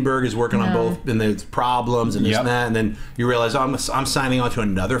Kinberg is working on both, and there's problems and this and that, and then you realize I'm signing on to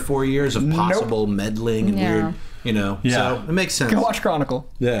another 4 years of possible meddling and weird. So it makes sense. Go watch Chronicle.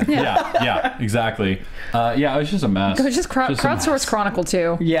 Yeah, exactly. It was just a mess. Go just crowdsource Chronicle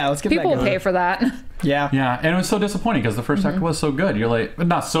too. Yeah, let's get people that will pay for that. Yeah, and it was so disappointing because the first act was so good. You're like,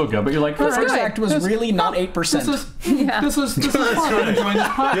 not so good, but you're like, the first act was really not 8%. This is fun. I'm enjoying this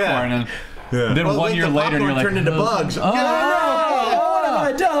popcorn. And then 1 year later, you're like, turned into bugs. What have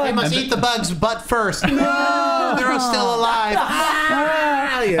I done? I must eat the bugs' butt first. No, they're still alive.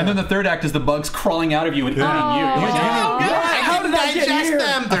 And then the third act is the bugs crawling out of you and eating you. How did I digest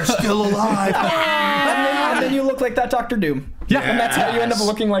them? They're still alive. And then you look like that Dr. Doom. Yeah. And that's how you end up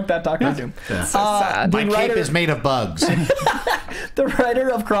looking like that Dr. Doom. So sad. My cape is made of bugs. The writer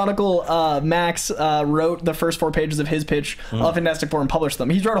of Chronicle, Max, wrote the first 4 pages of his pitch of Fantastic Four and published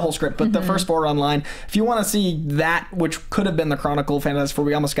them. He wrote a whole script, but the first 4 are online. If you want to see that, which could have been the Chronicle Fantastic Four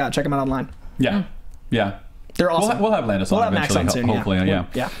we almost got, check them out online. Yeah. They're awesome. We'll have Landis on eventually, Max on soon, hopefully.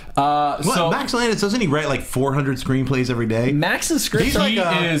 So Max Landis, doesn't he write like 400 screenplays every day? Max's script He's like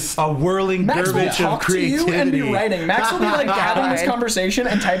a whirling dervish of creativity. To you and be writing. Max will be like having this conversation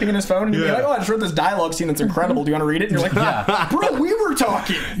and typing in his phone, and you'll be like, "Oh, I just wrote this dialogue scene that's incredible. Do you want to read it?" And you're like, "Bro, we were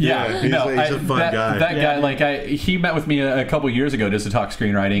talking." He's a fun guy. That guy, he met with me a couple years ago just to talk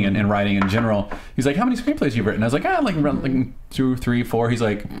screenwriting and writing in general. He's like, "How many screenplays you've written?" I was like, like 2, 3, 4. He's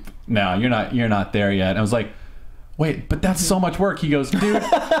like, "No, you're not there yet." And I was like, wait, but that's so much work. He goes, dude,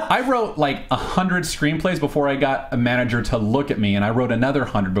 I wrote like 100 screenplays before I got a manager to look at me, and I wrote another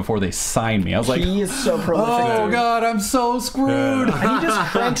 100 before they signed me. I was like, he is so prolific. Oh God, I'm so screwed. And he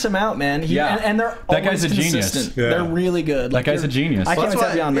just cranks them out, man. And they're that guy's a consistent. genius. They're really good. That guy's a genius. I can't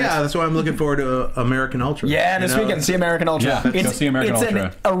tell beyond this. That's why I'm looking forward to American Ultra. Yeah, this weekend, see American Ultra. Yeah, go see American Ultra.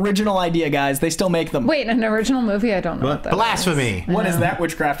 It's an original idea, guys. They still make them. Wait, an original movie? I don't know what that Blasphemy. What is that,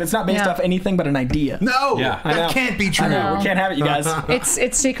 witchcraft? It's not based off anything but an idea. No, that can't be true. We can't have it, you guys.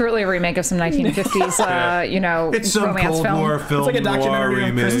 It's secretly a remake of some 1950s, it's some romance Cold film. War film. It's like a documentary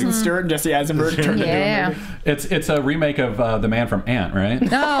of Kristen Stewart and Jesse Eisenberg turned into a movie. It's a remake of The Man from Ant, right?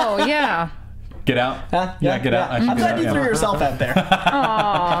 Oh, yeah. Get Out? Get Out. I'm glad you threw yourself out there.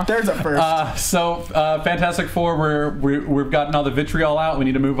 Aww. There's a first. So, Fantastic Four, we've gotten all the vitriol out. We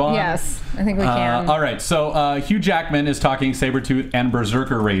need to move on. Yes, I think we can. All right, so Hugh Jackman is talking Sabretooth and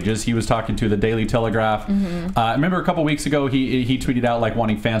Berserker rages. He was talking to the Daily Telegraph. I remember a couple weeks ago, he tweeted out like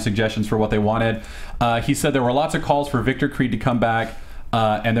wanting fan suggestions for what they wanted. He said there were lots of calls for Victor Creed to come back.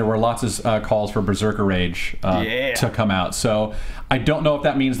 And there were lots of calls for Berserker Rage to come out. So I don't know if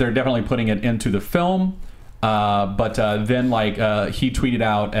that means they're definitely putting it into the film But then he tweeted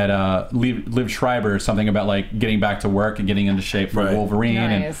out at Liv Schreiber something about like getting back to work and getting into shape for Wolverine.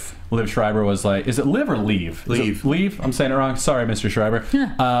 Nice. And Liv Schreiber was like, is it Liv or Leave? Leave? I'm saying it wrong. Sorry, Mr. Schreiber.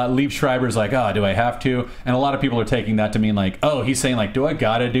 Liv Schreiber's like, oh, do I have to? And a lot of people are taking that to mean like, oh, he's saying like, do I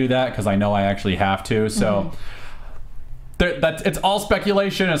gotta do that? Because I know I actually have to. So it's all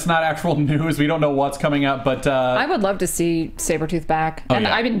speculation. It's not actual news. We don't know what's coming up, but I would love to see Sabretooth back.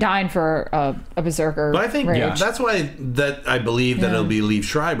 I've been dying for a Berserker. But I think that's why I believe that it'll be Liev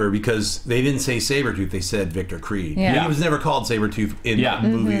Schreiber, because they didn't say Sabretooth, they said Victor Creed. He was never called Sabretooth in the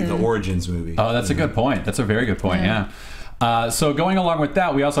movie, the Origins movie. Oh, that's a good point. That's a very good point, so going along with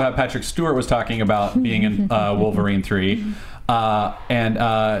that, we also have Patrick Stewart was talking about being in Wolverine 3.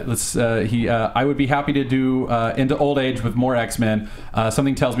 I would be happy to do into old age with more X-Men.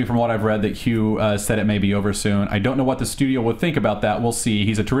 Something tells me from what I've read that Hugh said it may be over soon. I don't know what the studio will think about that. We'll see.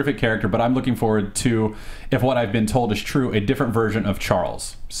 He's a terrific character, but I'm looking forward to, if what I've been told is true, a different version of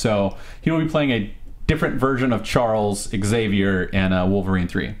Charles. So he will be playing a different version of Charles Xavier in Wolverine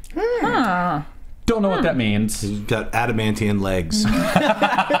 3. Don't know what that means. He's got adamantium legs.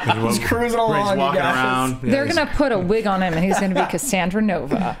 He's cruising along. He's walking around. They're going to put a wig on him, and he's going to be Cassandra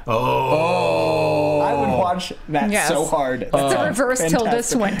Nova. I would watch that so hard. It's the reverse Tilda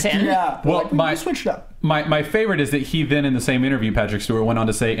Swinton. Yeah. Well, we switched up. My favorite is that he then, in the same interview, Patrick Stewart went on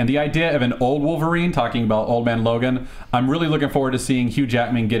to say, and the idea of an old Wolverine, talking about Old Man Logan, I'm really looking forward to seeing Hugh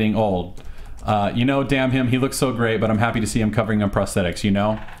Jackman getting old. Damn him, he looks so great, but I'm happy to see him covering up prosthetics,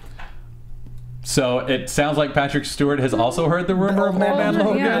 So it sounds like Patrick Stewart has also heard the rumor of Old Man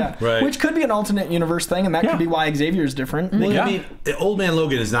Logan. Yeah. Right. Which could be an alternate universe thing, and that could be why Xavier's different. Well, I mean, Old Man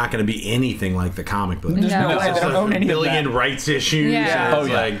Logan is not going to be anything like the comic book. There's no way. They don't own any of that. Billion rights issues.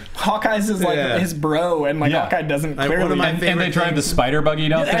 Yeah. Hawkeye's is like his bro, and Hawkeye doesn't clearly. And they drive the spider buggy,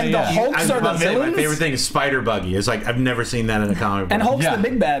 don't they? And the Hulks are the villains? My favorite thing is Spider Buggy. It's like, I've never seen that in a comic book. And Hulk's the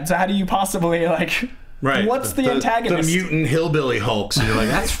big bad, so how do you possibly, Right. What's the antagonist? The mutant hillbilly Hulks. And you're like,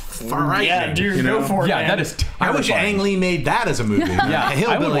 that's far right. Yeah, dude, go for it. Yeah, man. that is terrifying. I wish Ang Lee made that as a movie. Yeah,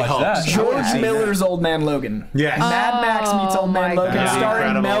 Hillbilly Hulks. George Miller's Old Man Logan. Yes. Mad Max meets Old Man Logan, God.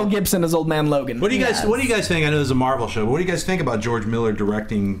 starring Incredible. Mel Gibson as Old Man Logan. What do you guys think? I know this is a Marvel show, but what do you guys think about George Miller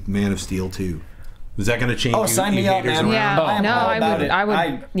directing Man of Steel 2? Is that going to change? Sign me up, man.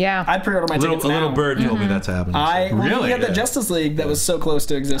 I'd pre-order my tickets now. A little bird told me that's happening. Really? He had the Justice League that was so close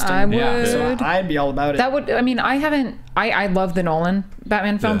to existing. I would. So I'd be all about it. That would. I mean, I love the Nolan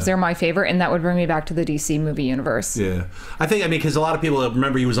Batman films. They're my favorite, and that would bring me back to the DC movie universe. Yeah. Because a lot of people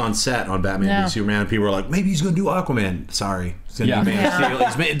remember he was on set on Batman v Superman, and people were like, maybe he's going to do Aquaman. Sorry. He's going to do Man of Steel.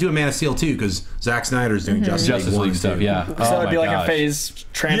 He's doing Man of Steel 2 because Zack Snyder's doing Justice League stuff. So it'd be like a phase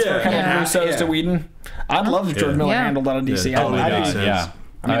transfer kind of Russo's to Whedon. I'd love if George Miller handled that on DC.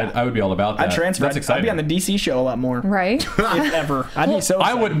 I would be all about that. I'd transfer. That's exciting. I'd be on the DC show a lot more. Right? If ever. I'd be so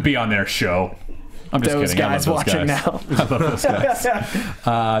I wouldn't be on their show. I'm just those kidding. Guys watching now. I love those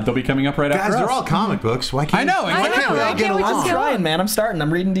guys. They'll be coming up right after us. Guys, they're all comic books. Why can't why can't we all get along? I'm trying, man. I'm starting.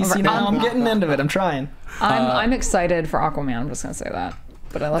 I'm reading DC now. I'm getting into it. I'm trying. I'm excited for Aquaman. I'm just gonna say that.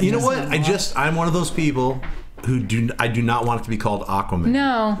 But I love. You know what? I'm one of those people who I do not want it to be Superman.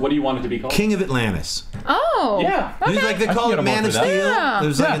 No. What do you want it to be called? King of Atlantis. Oh. Yeah. Okay. It's like they call it Man of Steel.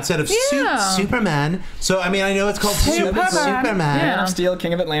 There's instead of Superman. So I know it's called Superman. Man of Steel,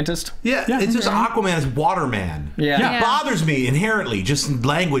 King of Atlantis. Yeah. It's just Aquaman is Waterman. Yeah. It bothers me inherently, just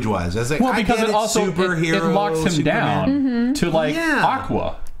language-wise. I was like, because it also it locks him Superman. down to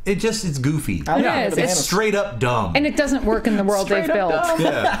Aqua. It's goofy. It's straight up dumb. And it doesn't work in the world they've built.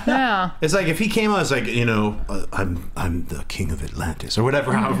 Yeah. It's like if he came out, it's like, I'm the King of Atlantis or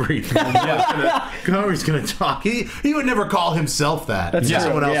whatever. However he's going to talk. He would never call himself that.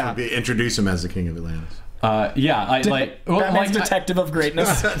 Someone else would introduce him as the King of Atlantis. Batman's Detective of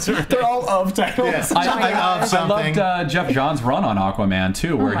Greatness. They're all of titles. I loved Jeff Johns' run on Aquaman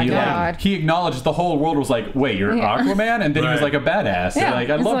too, where he acknowledged the whole world was like, "Wait, you're Aquaman," and then he was like a badass. Yeah. I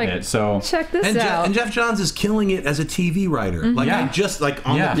loved it. So check this out. And Jeff Johns is killing it as a TV writer. On the plane,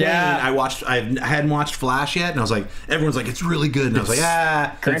 I hadn't watched Flash yet, and I was like, everyone's like, it's really good, and I was like,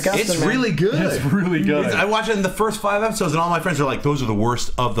 it's really good. It's really good. I watched it in the first 5 episodes, and all my friends are like, those are the worst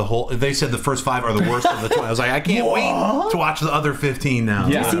of the whole. They said the first 5 are the worst of the. I was like, I can't wait to watch the other 15 now.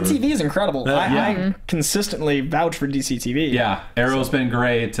 DC TV is incredible. I consistently vouch for DC TV. Yeah, Arrow's been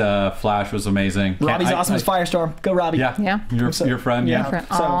great. Flash was amazing. Robbie's awesome as Firestorm. Go Robbie. Yeah. Your friend.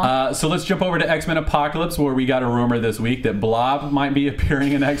 Yeah. So let's jump over to X-Men Apocalypse, where we got a rumor this week that Blob might be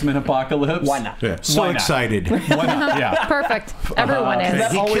appearing in X-Men Apocalypse. Why not? Yeah. So excited. Why not? Yeah. Perfect. Everyone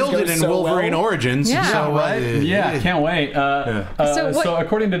is. He killed it in Wolverine Origins. Yeah. Can't wait. So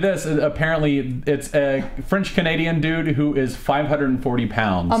according to this, apparently it's French Canadian dude who is 540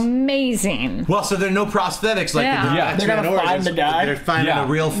 pounds. Amazing. Well, so there are no prosthetics like they're gonna find the guy. They're finding a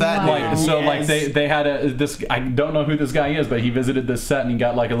real fat dude. So like they had this. I don't know who this guy is, but he visited this set and he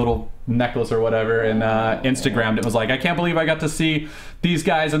got like a little necklace or whatever, and Instagrammed it. Was like, I can't believe I got to see these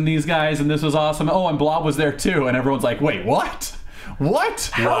guys, and this was awesome. Oh, and Blob was there too, and everyone's like, wait, what? What?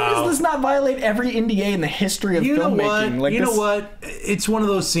 How does this not violate every NDA in the history of filmmaking? Like, you know what? It's one of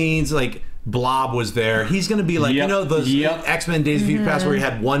those scenes like Blob was there. He's going to be like, you know, those X-Men Days of Future Past where he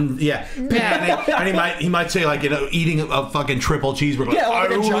had one, and he might say like, you know, eating a fucking triple cheeseburger. Yeah, like,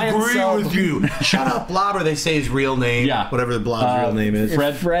 like I will agree with you. Shut up, Blob. Or they say his real name. Yeah, whatever the Blob's real name is.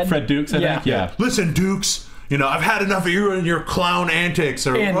 Fred Dukes. I think. Yeah. Listen, Dukes. You know, I've had enough of you and your clown antics.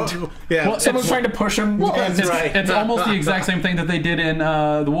 Or someone's trying to push him. Well, it's almost the exact same thing that they did in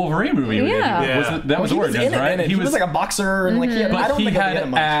the Wolverine movie. That was Origins, right? He was like a boxer, and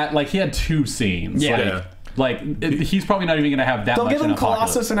like he had 2 scenes. Yeah. He's probably not even going to have that much. They'll give him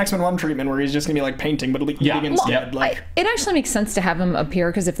Colossus and X-Men 1 treatment where he's just going to be like painting, but eating instead. It actually makes sense to have him appear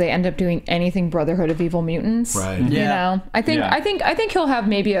because if they end up doing anything Brotherhood of Evil Mutants, right? You know, I think he'll have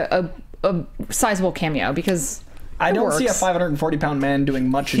maybe a sizable cameo because I don't see a 540-pound man doing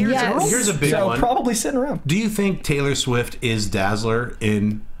much. Here's a big one. Probably sitting around. Do you think Taylor Swift is Dazzler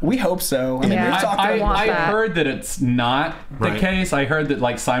in? We hope so. I mean, I heard that it's not the case. I heard that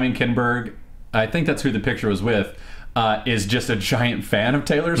like Simon Kinberg, I think that's who the picture was with, is just a giant fan of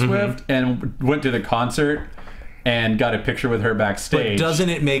Taylor Swift and went to the concert and got a picture with her backstage. But doesn't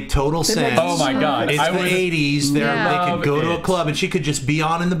it make total sense? Oh my God. It's the 80s. They could go to a club and she could just be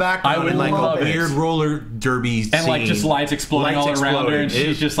on in the background in like a weird roller derby scene. And like just lights exploding all around her and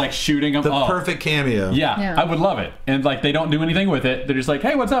she's just like shooting them. The perfect cameo. Yeah, I would love it. And like they don't do anything with it. They're just like,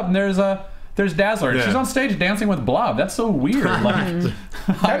 hey, what's up? And there's Dazzler. Yeah. She's on stage dancing with Blob. That's so weird. Like,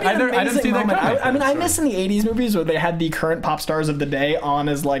 I didn't see that coming. I miss in the 80s movies where they had the current pop stars of the day on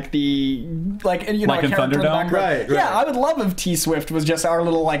as like the like in Thunderdome. Right. Yeah, I would love if T Swift was just our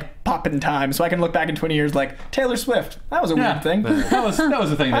little like pop in time, so I can look back in 20 years like Taylor Swift. That was a weird thing. That was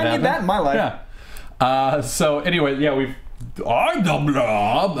a thing that happened. I need that in my life. Yeah. So anyway, we've. I'm the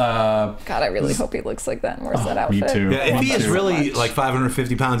Blob. God, I really hope he looks like that and wears that outfit. Me too. Yeah, if he is really like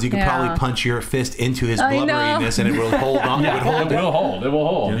 550 pounds, you could probably punch your fist into his blubberiness and it will hold on. It will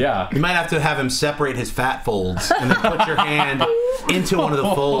hold. Yeah. You might have to have him separate his fat folds and then put your hand into one of the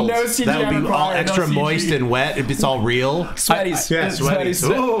folds. No CGI that would be all extra moist and wet if it's all real. Sweaty. Sweaty.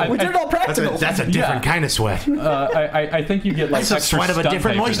 We did it all practical. That's a different kind of sweat. I think you get like that's a sweat of a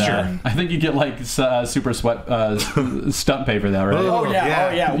different moisture. I think you get like super sweat stunt pay for that, right? Oh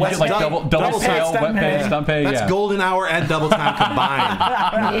yeah. You get like double sale, wet pay, stunt pay. That's golden hour and double time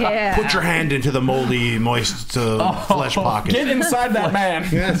combined. Yeah. Put your hand into the moldy, moist flesh pocket. Get inside that man.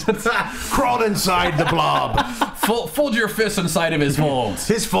 Yes. Crawl inside the Blob. Fold your fists inside of his folds.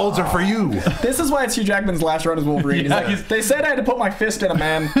 His folds are for you. This is why it's Hugh Jackman's last run as Wolverine. They said I had to put my fist in a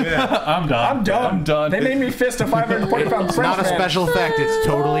man. I'm done. They made me fist a 540-pound French man. Not a special effect. It's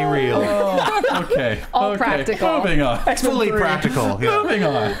totally real. Okay. All practical. Moving on. Fully practical. Yeah. Moving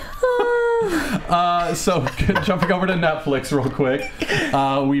on. So jumping over to Netflix real quick,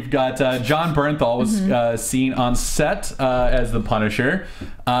 we've got Jon Bernthal was seen on set as the Punisher.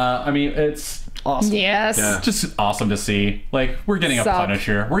 I mean, it's awesome. Yes. Yeah. Just awesome to see. Like, we're getting a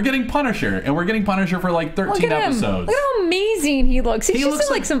Punisher. We're getting Punisher, and we're getting Punisher for like 13 episodes. Look how amazing he looks. He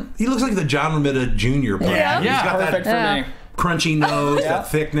looks like He looks like the John Romita Jr. Punisher. Yeah. He's got perfect that for me. Crunchy nose,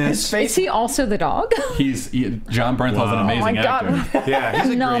 that thickness. Is he also the dog? Jon Bernthal's an amazing actor. Yeah, he's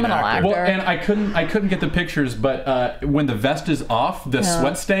a phenomenal actor. Well, and I couldn't get the pictures, but when the vest is off, the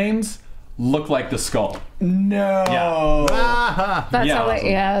sweat stains look like the skull. No. Yeah. That's how it,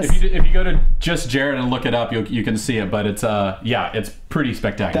 yes. If you go to Just Jared and look it up, you can see it, but it's pretty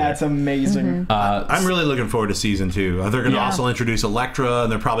spectacular. That's amazing. I'm really looking forward to season 2. They're going to also introduce Elektra,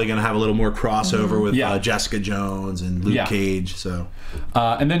 and they're probably going to have a little more crossover with Jessica Jones and Luke Cage. So,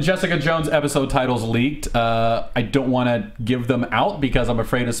 and then Jessica Jones episode titles leaked. I don't want to give them out because I'm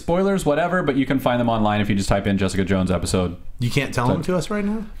afraid of spoilers, whatever, but you can find them online if you just type in Jessica Jones episode. You can't tell them to us right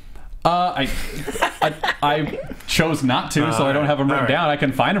now? I chose not to, so I don't have them written down. I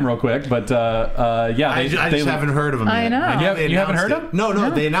can find them real quick, but I just haven't heard of them yet. I know. You haven't heard of them? No,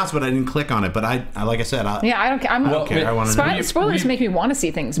 they announced, but I didn't click on it. But I like I said, I don't care. I want to know. Spoilers make me want to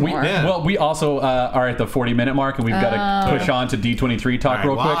see things more. Well, we also are at the 40-minute mark, and we've got to push on to D23 talk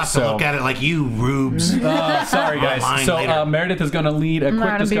real quick. So look at it like you, rubes. Sorry, guys. So Meredith is going to lead a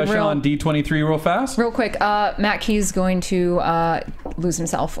quick discussion on D23 real fast. Real quick, Matt Key's going to lose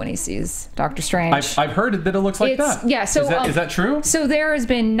himself when he sees Doctor Strange. I've heard that it looks like that. Yeah, so is that true? So there has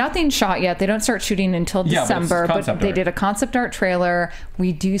been nothing shot yet. They don't start shooting until December, but they did a concept art trailer.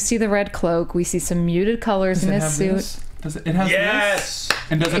 We do see the red cloak. We see some muted colors in his suit. Does it have this?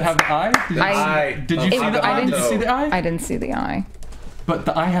 And does it have the eye? Did you see the eye? Did you see the eye? I didn't see the eye. But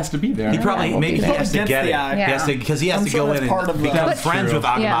the eye has to be there. He probably he has to get it. Yeah. He has to, because he has to go in and become friends with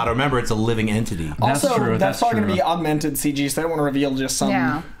Agamotto. Yeah. Remember, it's a living entity. Also, that's probably going to be augmented CG, so I don't want to reveal just some.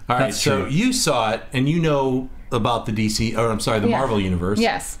 Yeah. All right, so you saw it, and you know about the the Marvel universe.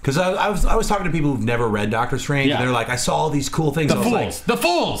 Yes. Because I was talking to people who've never read Doctor Strange, and they're like, I saw all these cool things. The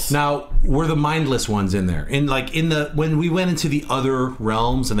fools. Now, were the mindless ones in there? When we went into the other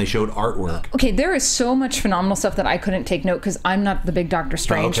realms and they showed artwork. Okay, there is so much phenomenal stuff that I couldn't take note because I'm not the big Doctor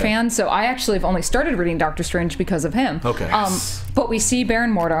Strange fan. So I actually have only started reading Doctor Strange because of him. Okay. But we see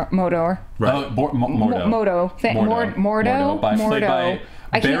Baron Mordo. Right. Mordo. Played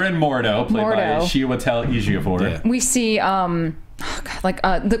by Baron Mordo, played by Chiwetel Ejiofor. Yeah. We see, I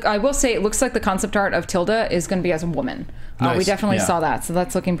will say it looks like the concept art of Tilda is going to be as a woman. Nice. We definitely saw that, so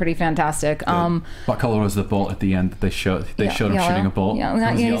that's looking pretty fantastic. What color was the bolt at the end that they showed? They showed him shooting a bolt.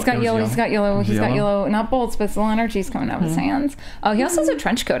 Yeah, he's got yellow. He's got yellow. Not bolts, but still energy's coming out of his hands. He also has a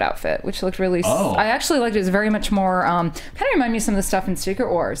trench coat outfit, which looked really. I actually liked it. It was very much more. Kind of remind me of some of the stuff in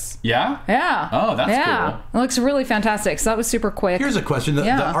Secret Wars. Yeah. Yeah. Oh, that's cool. It looks really fantastic. So that was super quick. Here's a question: the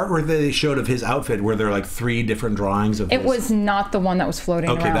artwork that they showed of his outfit, were there like 3 different drawings of? It was not the one that was floating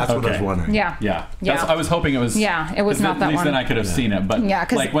around. Okay, that's what I was wondering. Yeah. I was hoping it was. Yeah, it was not that one. At least then I could have seen it, but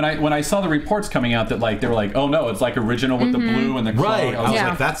like when I saw the reports coming out that like they were like, oh no, it's like original with the blue and the cloak. Right. I was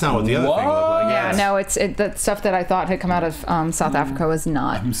like, that's not what the other thing looked like. Yeah, no, it's the stuff that I thought had come out of South Africa was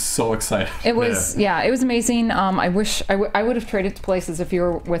not. I'm so excited. It was it was amazing. I wish I would have traded places if you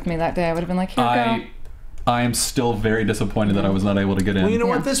were with me that day. I would have been like, here you go. I am still very disappointed that I was not able to get in. Well, you know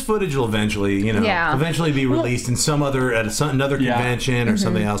what? This footage will eventually, be released in some other another convention or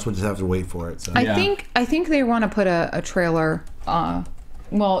something else. We'll just have to wait for it. So. I think they want to put a trailer. Well,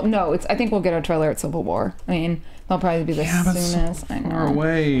 no, I think we'll get a trailer at Civil War. I mean, they'll probably be the soonest. I know. Far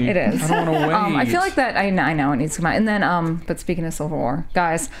away. It is. I don't want to wait. I feel like that. I know it needs to come out. And then, but speaking of Civil War,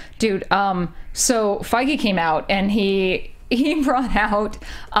 guys, dude. So Feige came out and he brought out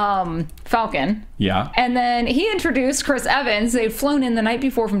Falcon. Yeah. And then he introduced Chris Evans. They'd flown in the night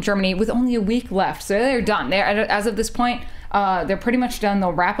before from Germany with only a week left. So they're done. As of this point, they're pretty much done.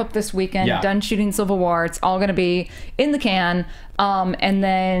 They'll wrap up this weekend, done shooting Civil War. It's all going to be in the can. And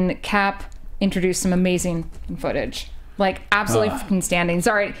then Cap introduced some amazing footage. Like absolutely fucking standing.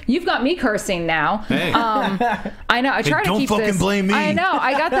 Sorry, you've got me cursing now. Hey. I know. I try to keep this. Don't fucking blame me. I know.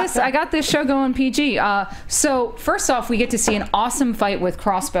 I got this show going PG. So first off, we get to see an awesome fight with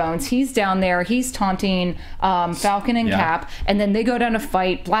Crossbones. He's down there. He's taunting Falcon and Cap, and then they go down to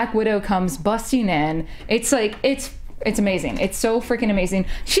fight. Black Widow comes busting in. It's amazing. It's so freaking amazing.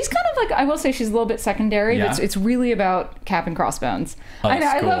 She's kind of like, I will say she's a little bit secondary. Yeah. But it's really about Cap and Crossbones. I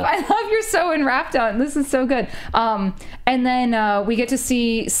know. Cool. I love you're so enwrapped on. This is so good. And then we get to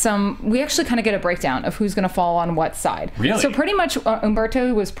see we actually kind of get a breakdown of who's going to fall on what side. Really? So pretty much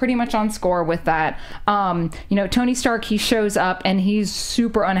Umberto was pretty much on score with that. Tony Stark, he shows up and he's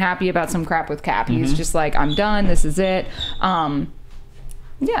super unhappy about some crap with Cap. He's just like, I'm done. This is it.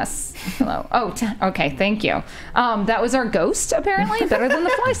 Yes. Hello. Oh, okay. Thank you. That was our ghost, apparently. Better than the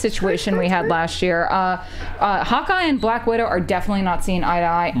fly situation we had last year. Hawkeye and Black Widow are definitely not seeing eye to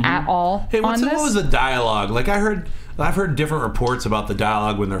eye at all. Hey, what on this. was the dialogue? Like I've heard different reports about the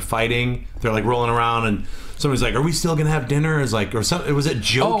dialogue when they're fighting. They're like rolling around and somebody's like, "Are we still gonna have dinner?" Is like, or something. Was it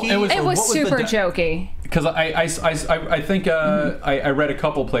jokey? It was super jokey. Because I think I read a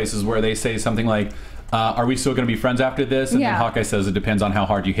couple places where they say something like, are we still going to be friends after this? And then Hawkeye says it depends on how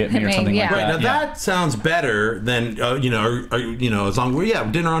hard you hit me or something like that. Right, now that sounds better than, as long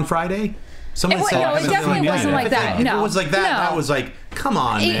as dinner on Friday? Someone said it definitely wasn't like that. No. If it was like that, that was like, come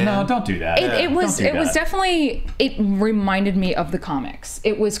on, man. No, don't do that. It was definitely, it reminded me of the comics.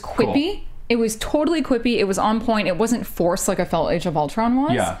 It was quippy. Cool. It was totally quippy. It was on point. It wasn't forced like I felt Age of Ultron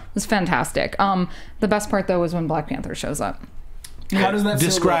was. Yeah. It was fantastic. The best part, though, was when Black Panther shows up. How does that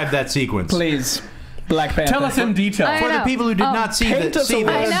describe that sequence? Please. Black Panther. Tell us in detail. For the people who did not see the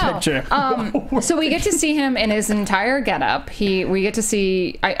picture. So we get to see him in his entire getup. We get to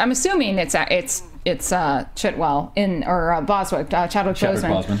see. I'm assuming it's Chitwell or Boswick, Chadwick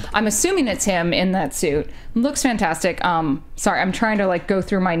Boseman. I'm assuming it's him in that suit. Looks fantastic. Sorry, I'm trying to go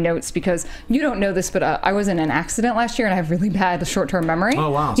through my notes because you don't know this, but I was in an accident last year and I have really bad short-term memory.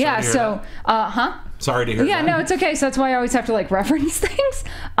 Oh wow. Yeah. So, Sorry to hear that. Yeah, no, it's okay. So that's why I always have to reference things.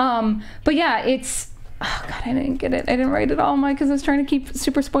 But yeah, it's Oh God, I didn't get it. I didn't write it all, Mike, because I was trying to keep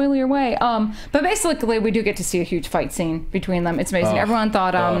super spoiler away. But basically, we do get to see a huge fight scene between them. It's amazing. Everyone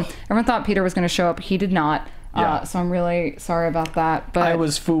thought Peter was going to show up. He did not. So I'm really sorry about that. But I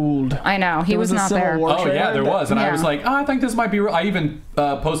was fooled. I know he was not there. Oh yeah, there was, and I was like, I think this might be real. I even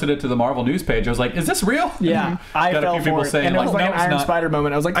posted it to the Marvel news page. I was like, is this real? Yeah, I got fell a few people for it, saying, and it was like an Iron not. Spider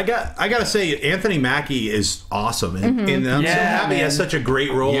moment. I was like, I gotta say, Anthony Mackie is awesome, and I'm so happy he has such a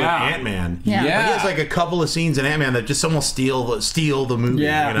great role in Ant-Man. Yeah. But he has like a couple of scenes in Ant-Man that just almost steal the movie.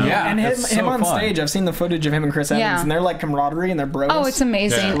 Yeah, you know? and him on stage. I've seen the footage of him and Chris Evans, and they're like camaraderie and they're bros. Oh, it's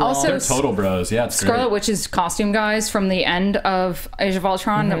amazing. Yeah. Also, They're total bros. Yeah, it's Scarlet great. Witch's costume guys from the end of Age of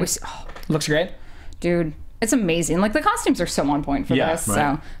Ultron that we see. Oh, looks great. dude, it's amazing. Like the costumes are so on point for this.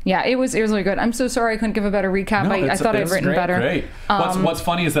 Right. So yeah, it was really good. I'm so sorry I couldn't give a better recap. I thought I'd written better. Great. What's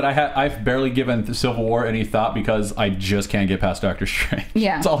funny is that I've barely given the Civil War any thought because I just can't get past Doctor Strange.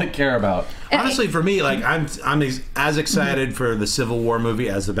 Yeah, that's all I care about. Honestly, for me, like I'm as excited for the Civil War movie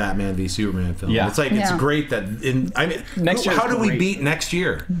as the Batman v Superman film. Yeah. It's like it's great that next year. How do we beat next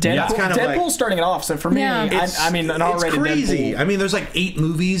year? Deadpool's starting it off. So for me, an it's R-rated crazy. Deadpool. I mean, there's like 8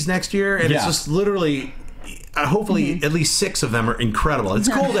 movies next year, and it's just literally. Hopefully, at least 6 of them are incredible. It's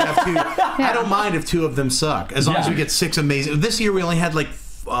cool to have 2. I don't mind if 2 of them suck, as long as we get 6 amazing. This year we only had like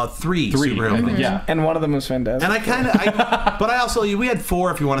 3 superhero movies. Yeah, and one of them was fantastic. And but I also we had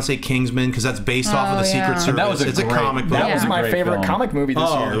 4 if you want to say Kingsman, because that's based off of the Secret Service. That was it's a comic book. That was my favorite film. comic movie this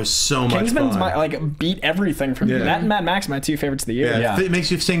year. It was so much Kingsman's fun. beat everything from me. That and Mad Max, my 2 favorites of the year. Yeah. It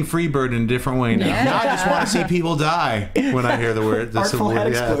makes you sing Freebird in a different way now. Now I just want to see people die when I hear the word. Artful head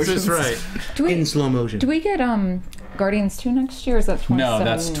explosions. That's right. In slow motion. Do we get Guardians 2 next year? Or is that 2017? No,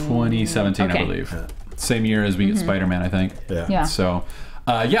 that's 2017, I believe. Same year as we get Spider-Man, I think. Yeah. So.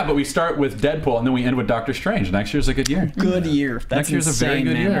 But we start with Deadpool and then we end with Doctor Strange. Next year's a good year. Good year. That's Next year's insane, a very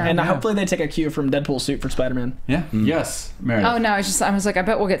good year. And hopefully they take a cue from Deadpool's suit for Spider-Man. Yeah. Yes, Meredith. Oh no, I was like, I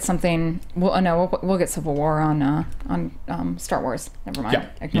bet we'll get something. We'll get Civil War on Star Wars. Never mind.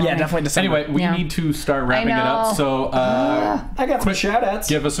 Yeah, definitely December. Anyway, we need to start wrapping it up. So I got some shout-outs.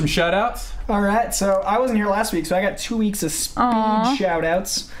 Give us some shout-outs. All right, so I wasn't here last week, so I got 2 weeks of speed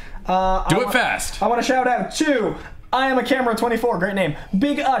shout-outs. Do it fast. I want to shout out to I Am a Camera 24, great name.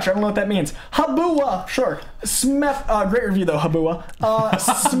 Big Ush, I don't know what that means. Habua, sure. Smef, great review though, Habua.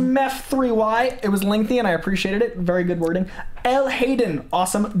 Smef3Y, it was lengthy and I appreciated it. Very good wording. L Hayden,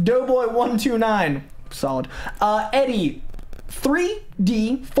 awesome. Doughboy129, solid. Eddie,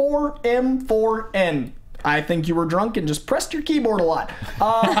 3D4M4N. I think you were drunk and just pressed your keyboard a lot.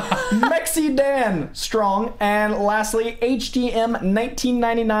 Mexi Dan, strong. And lastly, HDM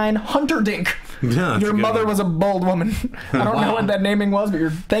 1999 Hunterdink. Yeah, your mother was a bold woman. I don't know what that naming was,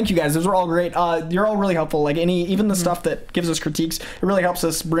 but thank you guys. Those were all great. You're all really helpful. Like even the stuff that gives us critiques, it really helps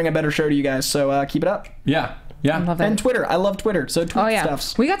us bring a better show to you guys. So keep it up. Yeah. Yeah. I love it. And Twitter. I love Twitter. So tweet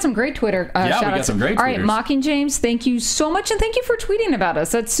stuffs. We got some great Twitter shout-outs. We got some great tweeters. All right, Mocking James, thank you so much, and thank you for tweeting about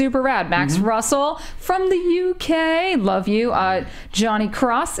us. That's super rad. Max Russell from the UK, love you. Johnny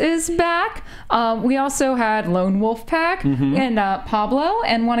Cross is back. We also had Lone Wolf Pack and Pablo,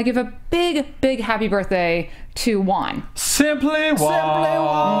 and want to give a big, big happy birthday to Juan. Simply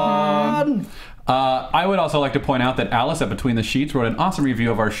Juan. I would also like to point out that Alice at Between the Sheets wrote an awesome review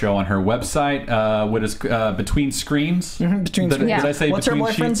of our show on her website. What is Between Screens? Between Screens. Did I say What's Between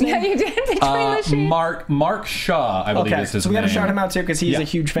her boyfriend's Sheets? name? Yeah, you did. Between the Sheets. Mark Shaw, I believe is his so we name. got to shout him out too because he's a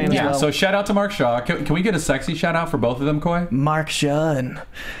huge fan as well. So shout out to Mark Shaw. Can we get a sexy shout out for both of them, Coy? Mark Shaw and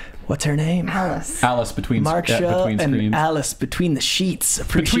what's her name? Alice Between Mark Shaw Between and Screens. Alice Between the Sheets.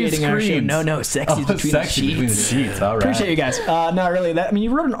 Appreciating our show. No, sexy Between the Sheets. Between the Sheets. All right. Appreciate you guys. No, really.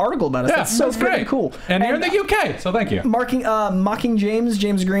 You wrote an article about us. Yeah, that's so great. Cool. And you're in the UK, so thank you. Mocking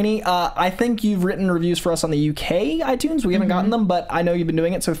James Greeny. I think you've written reviews for us on the UK iTunes. We haven't gotten them, but I know you've been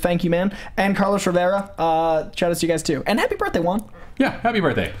doing it, so thank you, man. And Carlos Rivera. Shout out to you guys too. And happy birthday, Juan. Yeah, happy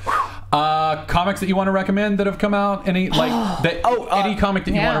birthday. Comics that you want to recommend that have come out? Any any comic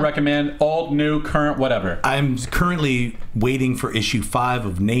that you want to recommend? Old, new, current, whatever. I'm currently waiting for issue 5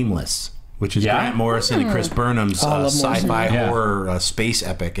 of Nameless, which is Grant Morrison and Chris Burnham's sci-fi horror space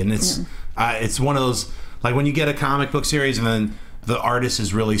epic, and it's one of those, like when you get a comic book series and then the artist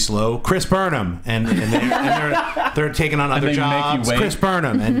is really slow. Chris Burnham, and they're taking on other jobs. Chris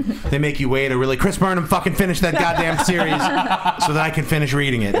Burnham, and they make you wait. Chris Burnham, fucking finish that goddamn series so that I can finish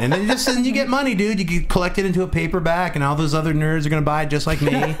reading it. And then you get money, dude. You can collect it into a paperback, and all those other nerds are gonna buy it just like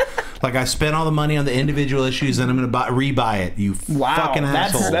me. Like I spent all the money on the individual issues, and I'm gonna rebuy it. You fucking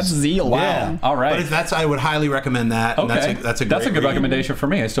assholes. That's zeal. Wow. Yeah. All right. But I would highly recommend that. Okay. And that's a good read. recommendation for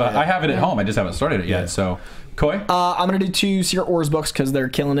me. I have it at home. I just haven't started it yet. So Coy? I'm going to do 2 Secret Wars books because they're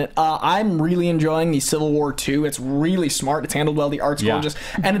killing it. I'm really enjoying the Civil War 2. It's really smart. It's handled well. The art's gorgeous.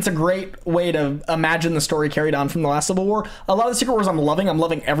 And it's a great way to imagine the story carried on from the last Civil War. A lot of the Secret Wars I'm loving. I'm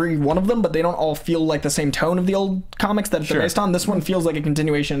loving every one of them, but they don't all feel like the same tone of the old comics that they're based on. This one feels like a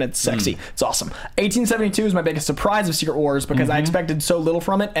continuation. It's sexy. It's awesome. 1872 is my biggest surprise of Secret Wars because I expected so little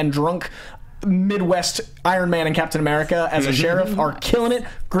from it, and drunk Midwest Iron Man and Captain America as a sheriff are killing it.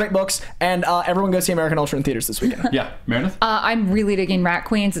 Great books, and everyone go see American Ultra in theaters this weekend. Yeah, Meredith? I'm really digging Rat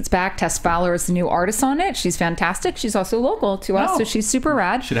Queens. It's back. Tess Fowler is the new artist on it. She's fantastic. She's also local to us, so she's super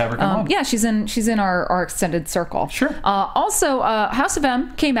rad. Should have her come on. Yeah, she's in our extended circle. Sure. Also, House of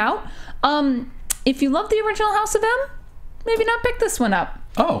M came out. If you love the original House of M, maybe not pick this one up.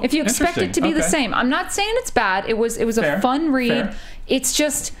 Oh, if you expect it to be the same. I'm not saying it's bad. It was a fun read. Fair. It's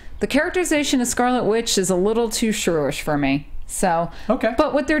just the characterization of Scarlet Witch is a little too shrewish for me. So,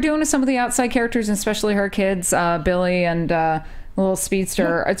 but what they're doing with some of the outside characters, and especially her kids, Billy and the little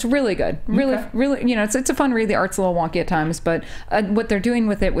speedster, it's really good. Really, it's a fun read. The art's a little wonky at times, but what they're doing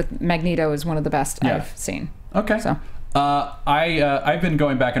with it with Magneto is one of the best I've seen. Okay. So. I've been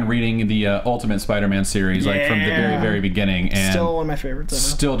going back and reading the Ultimate Spider-Man series, like from the very, very beginning, and still one of my favorites.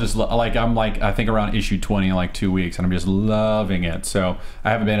 Still just I'm I think around issue 20 in like 2 weeks, and I'm just loving it. So I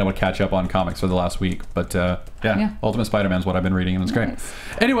haven't been able to catch up on comics for the last week, but Ultimate Spider-Man is what I've been reading, and it's great.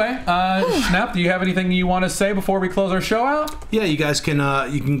 Anyway, Schnepp, do you have anything you want to say before we close our show out? Yeah, you guys can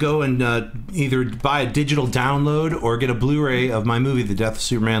go and either buy a digital download or get a Blu-ray of my movie, The Death of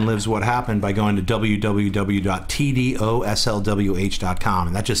Superman Lives What Happened, by going to www.tdoslwh.com,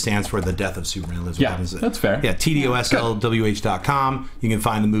 and that just stands for The Death of Superman Lives What Happens. That's fair. Yeah, tdoslwh.com. You can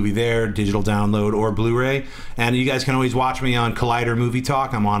find the movie there, digital download or Blu-ray, and you guys can always watch me on Collider Movie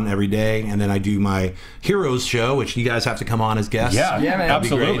Talk. I'm on every day, and then I do my Heroes show, which you guys have to come on as guests. Yeah, man.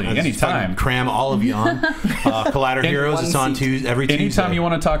 Absolutely. Anytime. Cram all of you on. Collider Heroes, it's on every Tuesday. Anytime you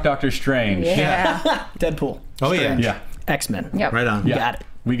want to talk Doctor Strange. Yeah. Deadpool. Oh, yeah. X-Men. Yep. Right on. Yeah. Got it.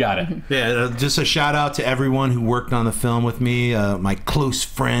 We got it. Yeah, just a shout out to everyone who worked on the film with me. My close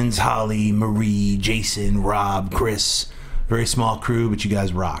friends, Holly, Marie, Jason, Rob, Chris. Very small crew, but you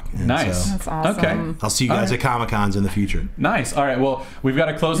guys rock. And nice. That's awesome. Okay. I'll see you guys at Comic-Cons in the future. Nice. All right. Well, we've got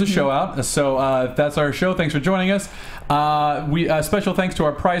to close the show out. So that's our show. Thanks for joining us. Special thanks to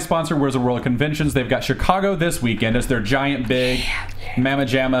our prize sponsor, Wizard World Conventions. They've got Chicago this weekend. It's their giant, big Mamma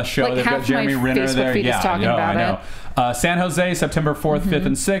Jamma show. Like They've got Jeremy Renner there. Feed is talking about I know. San Jose, September 4th, 5th,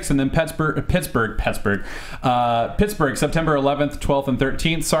 and 6th, and then Pittsburgh, September 11th, 12th, and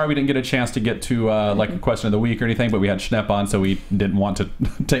 13th. Sorry we didn't get a chance to get to like a question of the week or anything, but we had Schnepp on, so we didn't want to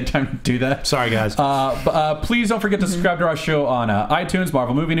take time to do that. Sorry, guys. Please don't forget to subscribe to our show on iTunes,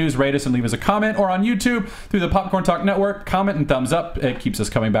 Marvel Movie News, rate us and leave us a comment, or on YouTube through the Popcorn Talk Network. Comment and thumbs up. It keeps us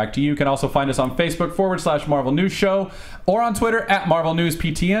coming back to you. You can also find us on Facebook /Marvel News Show, or on Twitter @Marvel News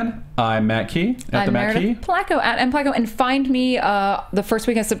PTN. I'm Matt Key at the Matt Key. Meredith Placko at @Placko, and find me the first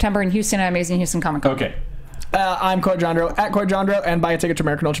week of September in Houston at Amazing Houston Comic Con. Okay. I'm Coy Jandreau at Coy Jandreau, and buy a ticket to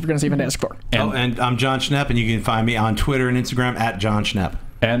American Ultra if you're going to see Fantastic Four. And I'm Jon Schnepp, and you can find me on Twitter and Instagram at Jon Schnepp.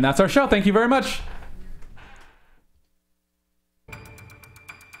 And that's our show. Thank you very much.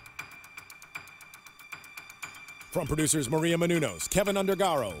 From producers Maria Menounos, Kevin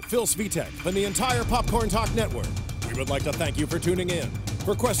Undergaro, Phil Svitek, and the entire Popcorn Talk Network, we would like to thank you for tuning in.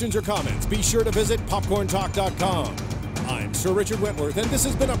 For questions or comments, be sure to visit popcorntalk.com. I'm Sir Richard Wentworth, and this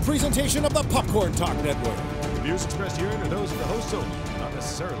has been a presentation of the Popcorn Talk Network. The views expressed herein are those of the hosts only, not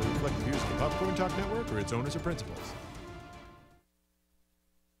necessarily reflect the views of the Popcorn Talk Network or its owners or principals.